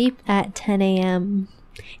 Sleep at 10 a.m.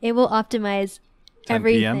 It will optimize 10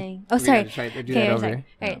 p.m.? Everything. Oh, sorry. Do that over. Sorry.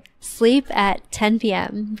 All right. Sleep at 10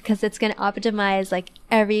 p.m. because it's going to optimize like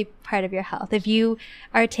every part of your health. If you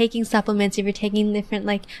are taking supplements, if you're taking different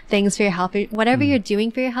like things for your health, whatever you're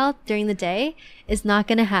doing for your health during the day is not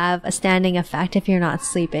going to have a standing effect if you're not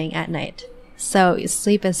sleeping at night. So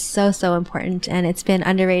sleep is so important, and it's been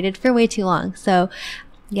underrated for way too long. So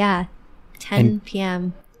yeah, 10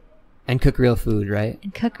 p.m. And cook real food, right?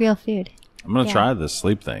 And cook real food. I'm going to try this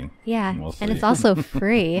sleep thing. Yeah. We'll And see. it's also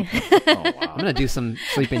free. Oh, wow. I'm going to do some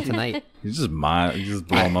sleeping tonight. You just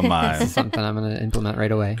blow my mind. Something I'm going to implement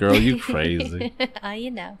right away. Girl, you crazy. You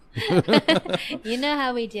know. You know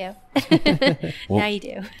how we do. Well, now you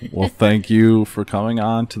do. Well, thank you for coming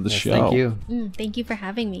on to the Yes, show. thank you. Thank you for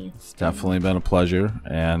having me. It's definitely been a pleasure.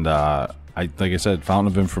 And like I said,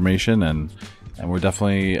 fountain of information. And we're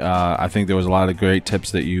definitely, I think there was a lot of great tips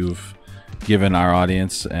that you've given our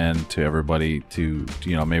audience and to everybody to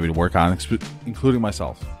maybe to work on, including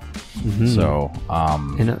myself. So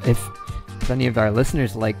And if any of our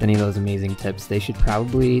listeners liked any of those amazing tips, they should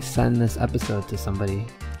probably send this episode to somebody.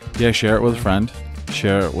 yeah, share it with a friend,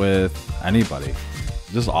 share it with anybody,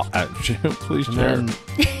 just please share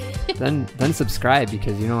And then subscribe,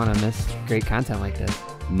 because you don't want to miss great content like this.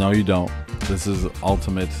 No, you don't. This is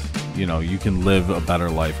ultimate, you can live a better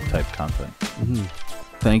life type content.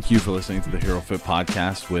 Thank you for listening to the HeroFit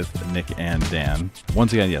podcast with Nick and Dan.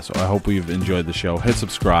 Once again, yes, I hope you've enjoyed the show. Hit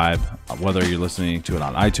subscribe, whether you're listening to it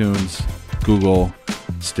on iTunes, Google,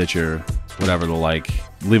 Stitcher, whatever the like.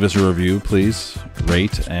 Leave us a review, please.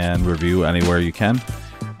 Rate and review anywhere you can.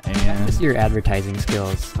 And Just your advertising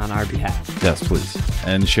skills on our behalf. yes, please.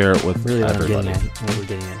 And share it with Really what everybody. we're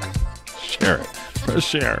getting at here. Share it. Press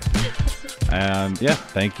share. And yeah,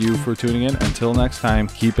 thank you for tuning in. Until next time,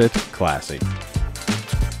 keep it classy.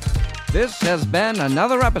 This has been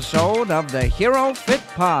another episode of the HeroFit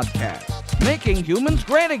Podcast, making humans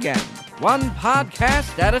great again, one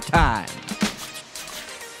podcast at a time.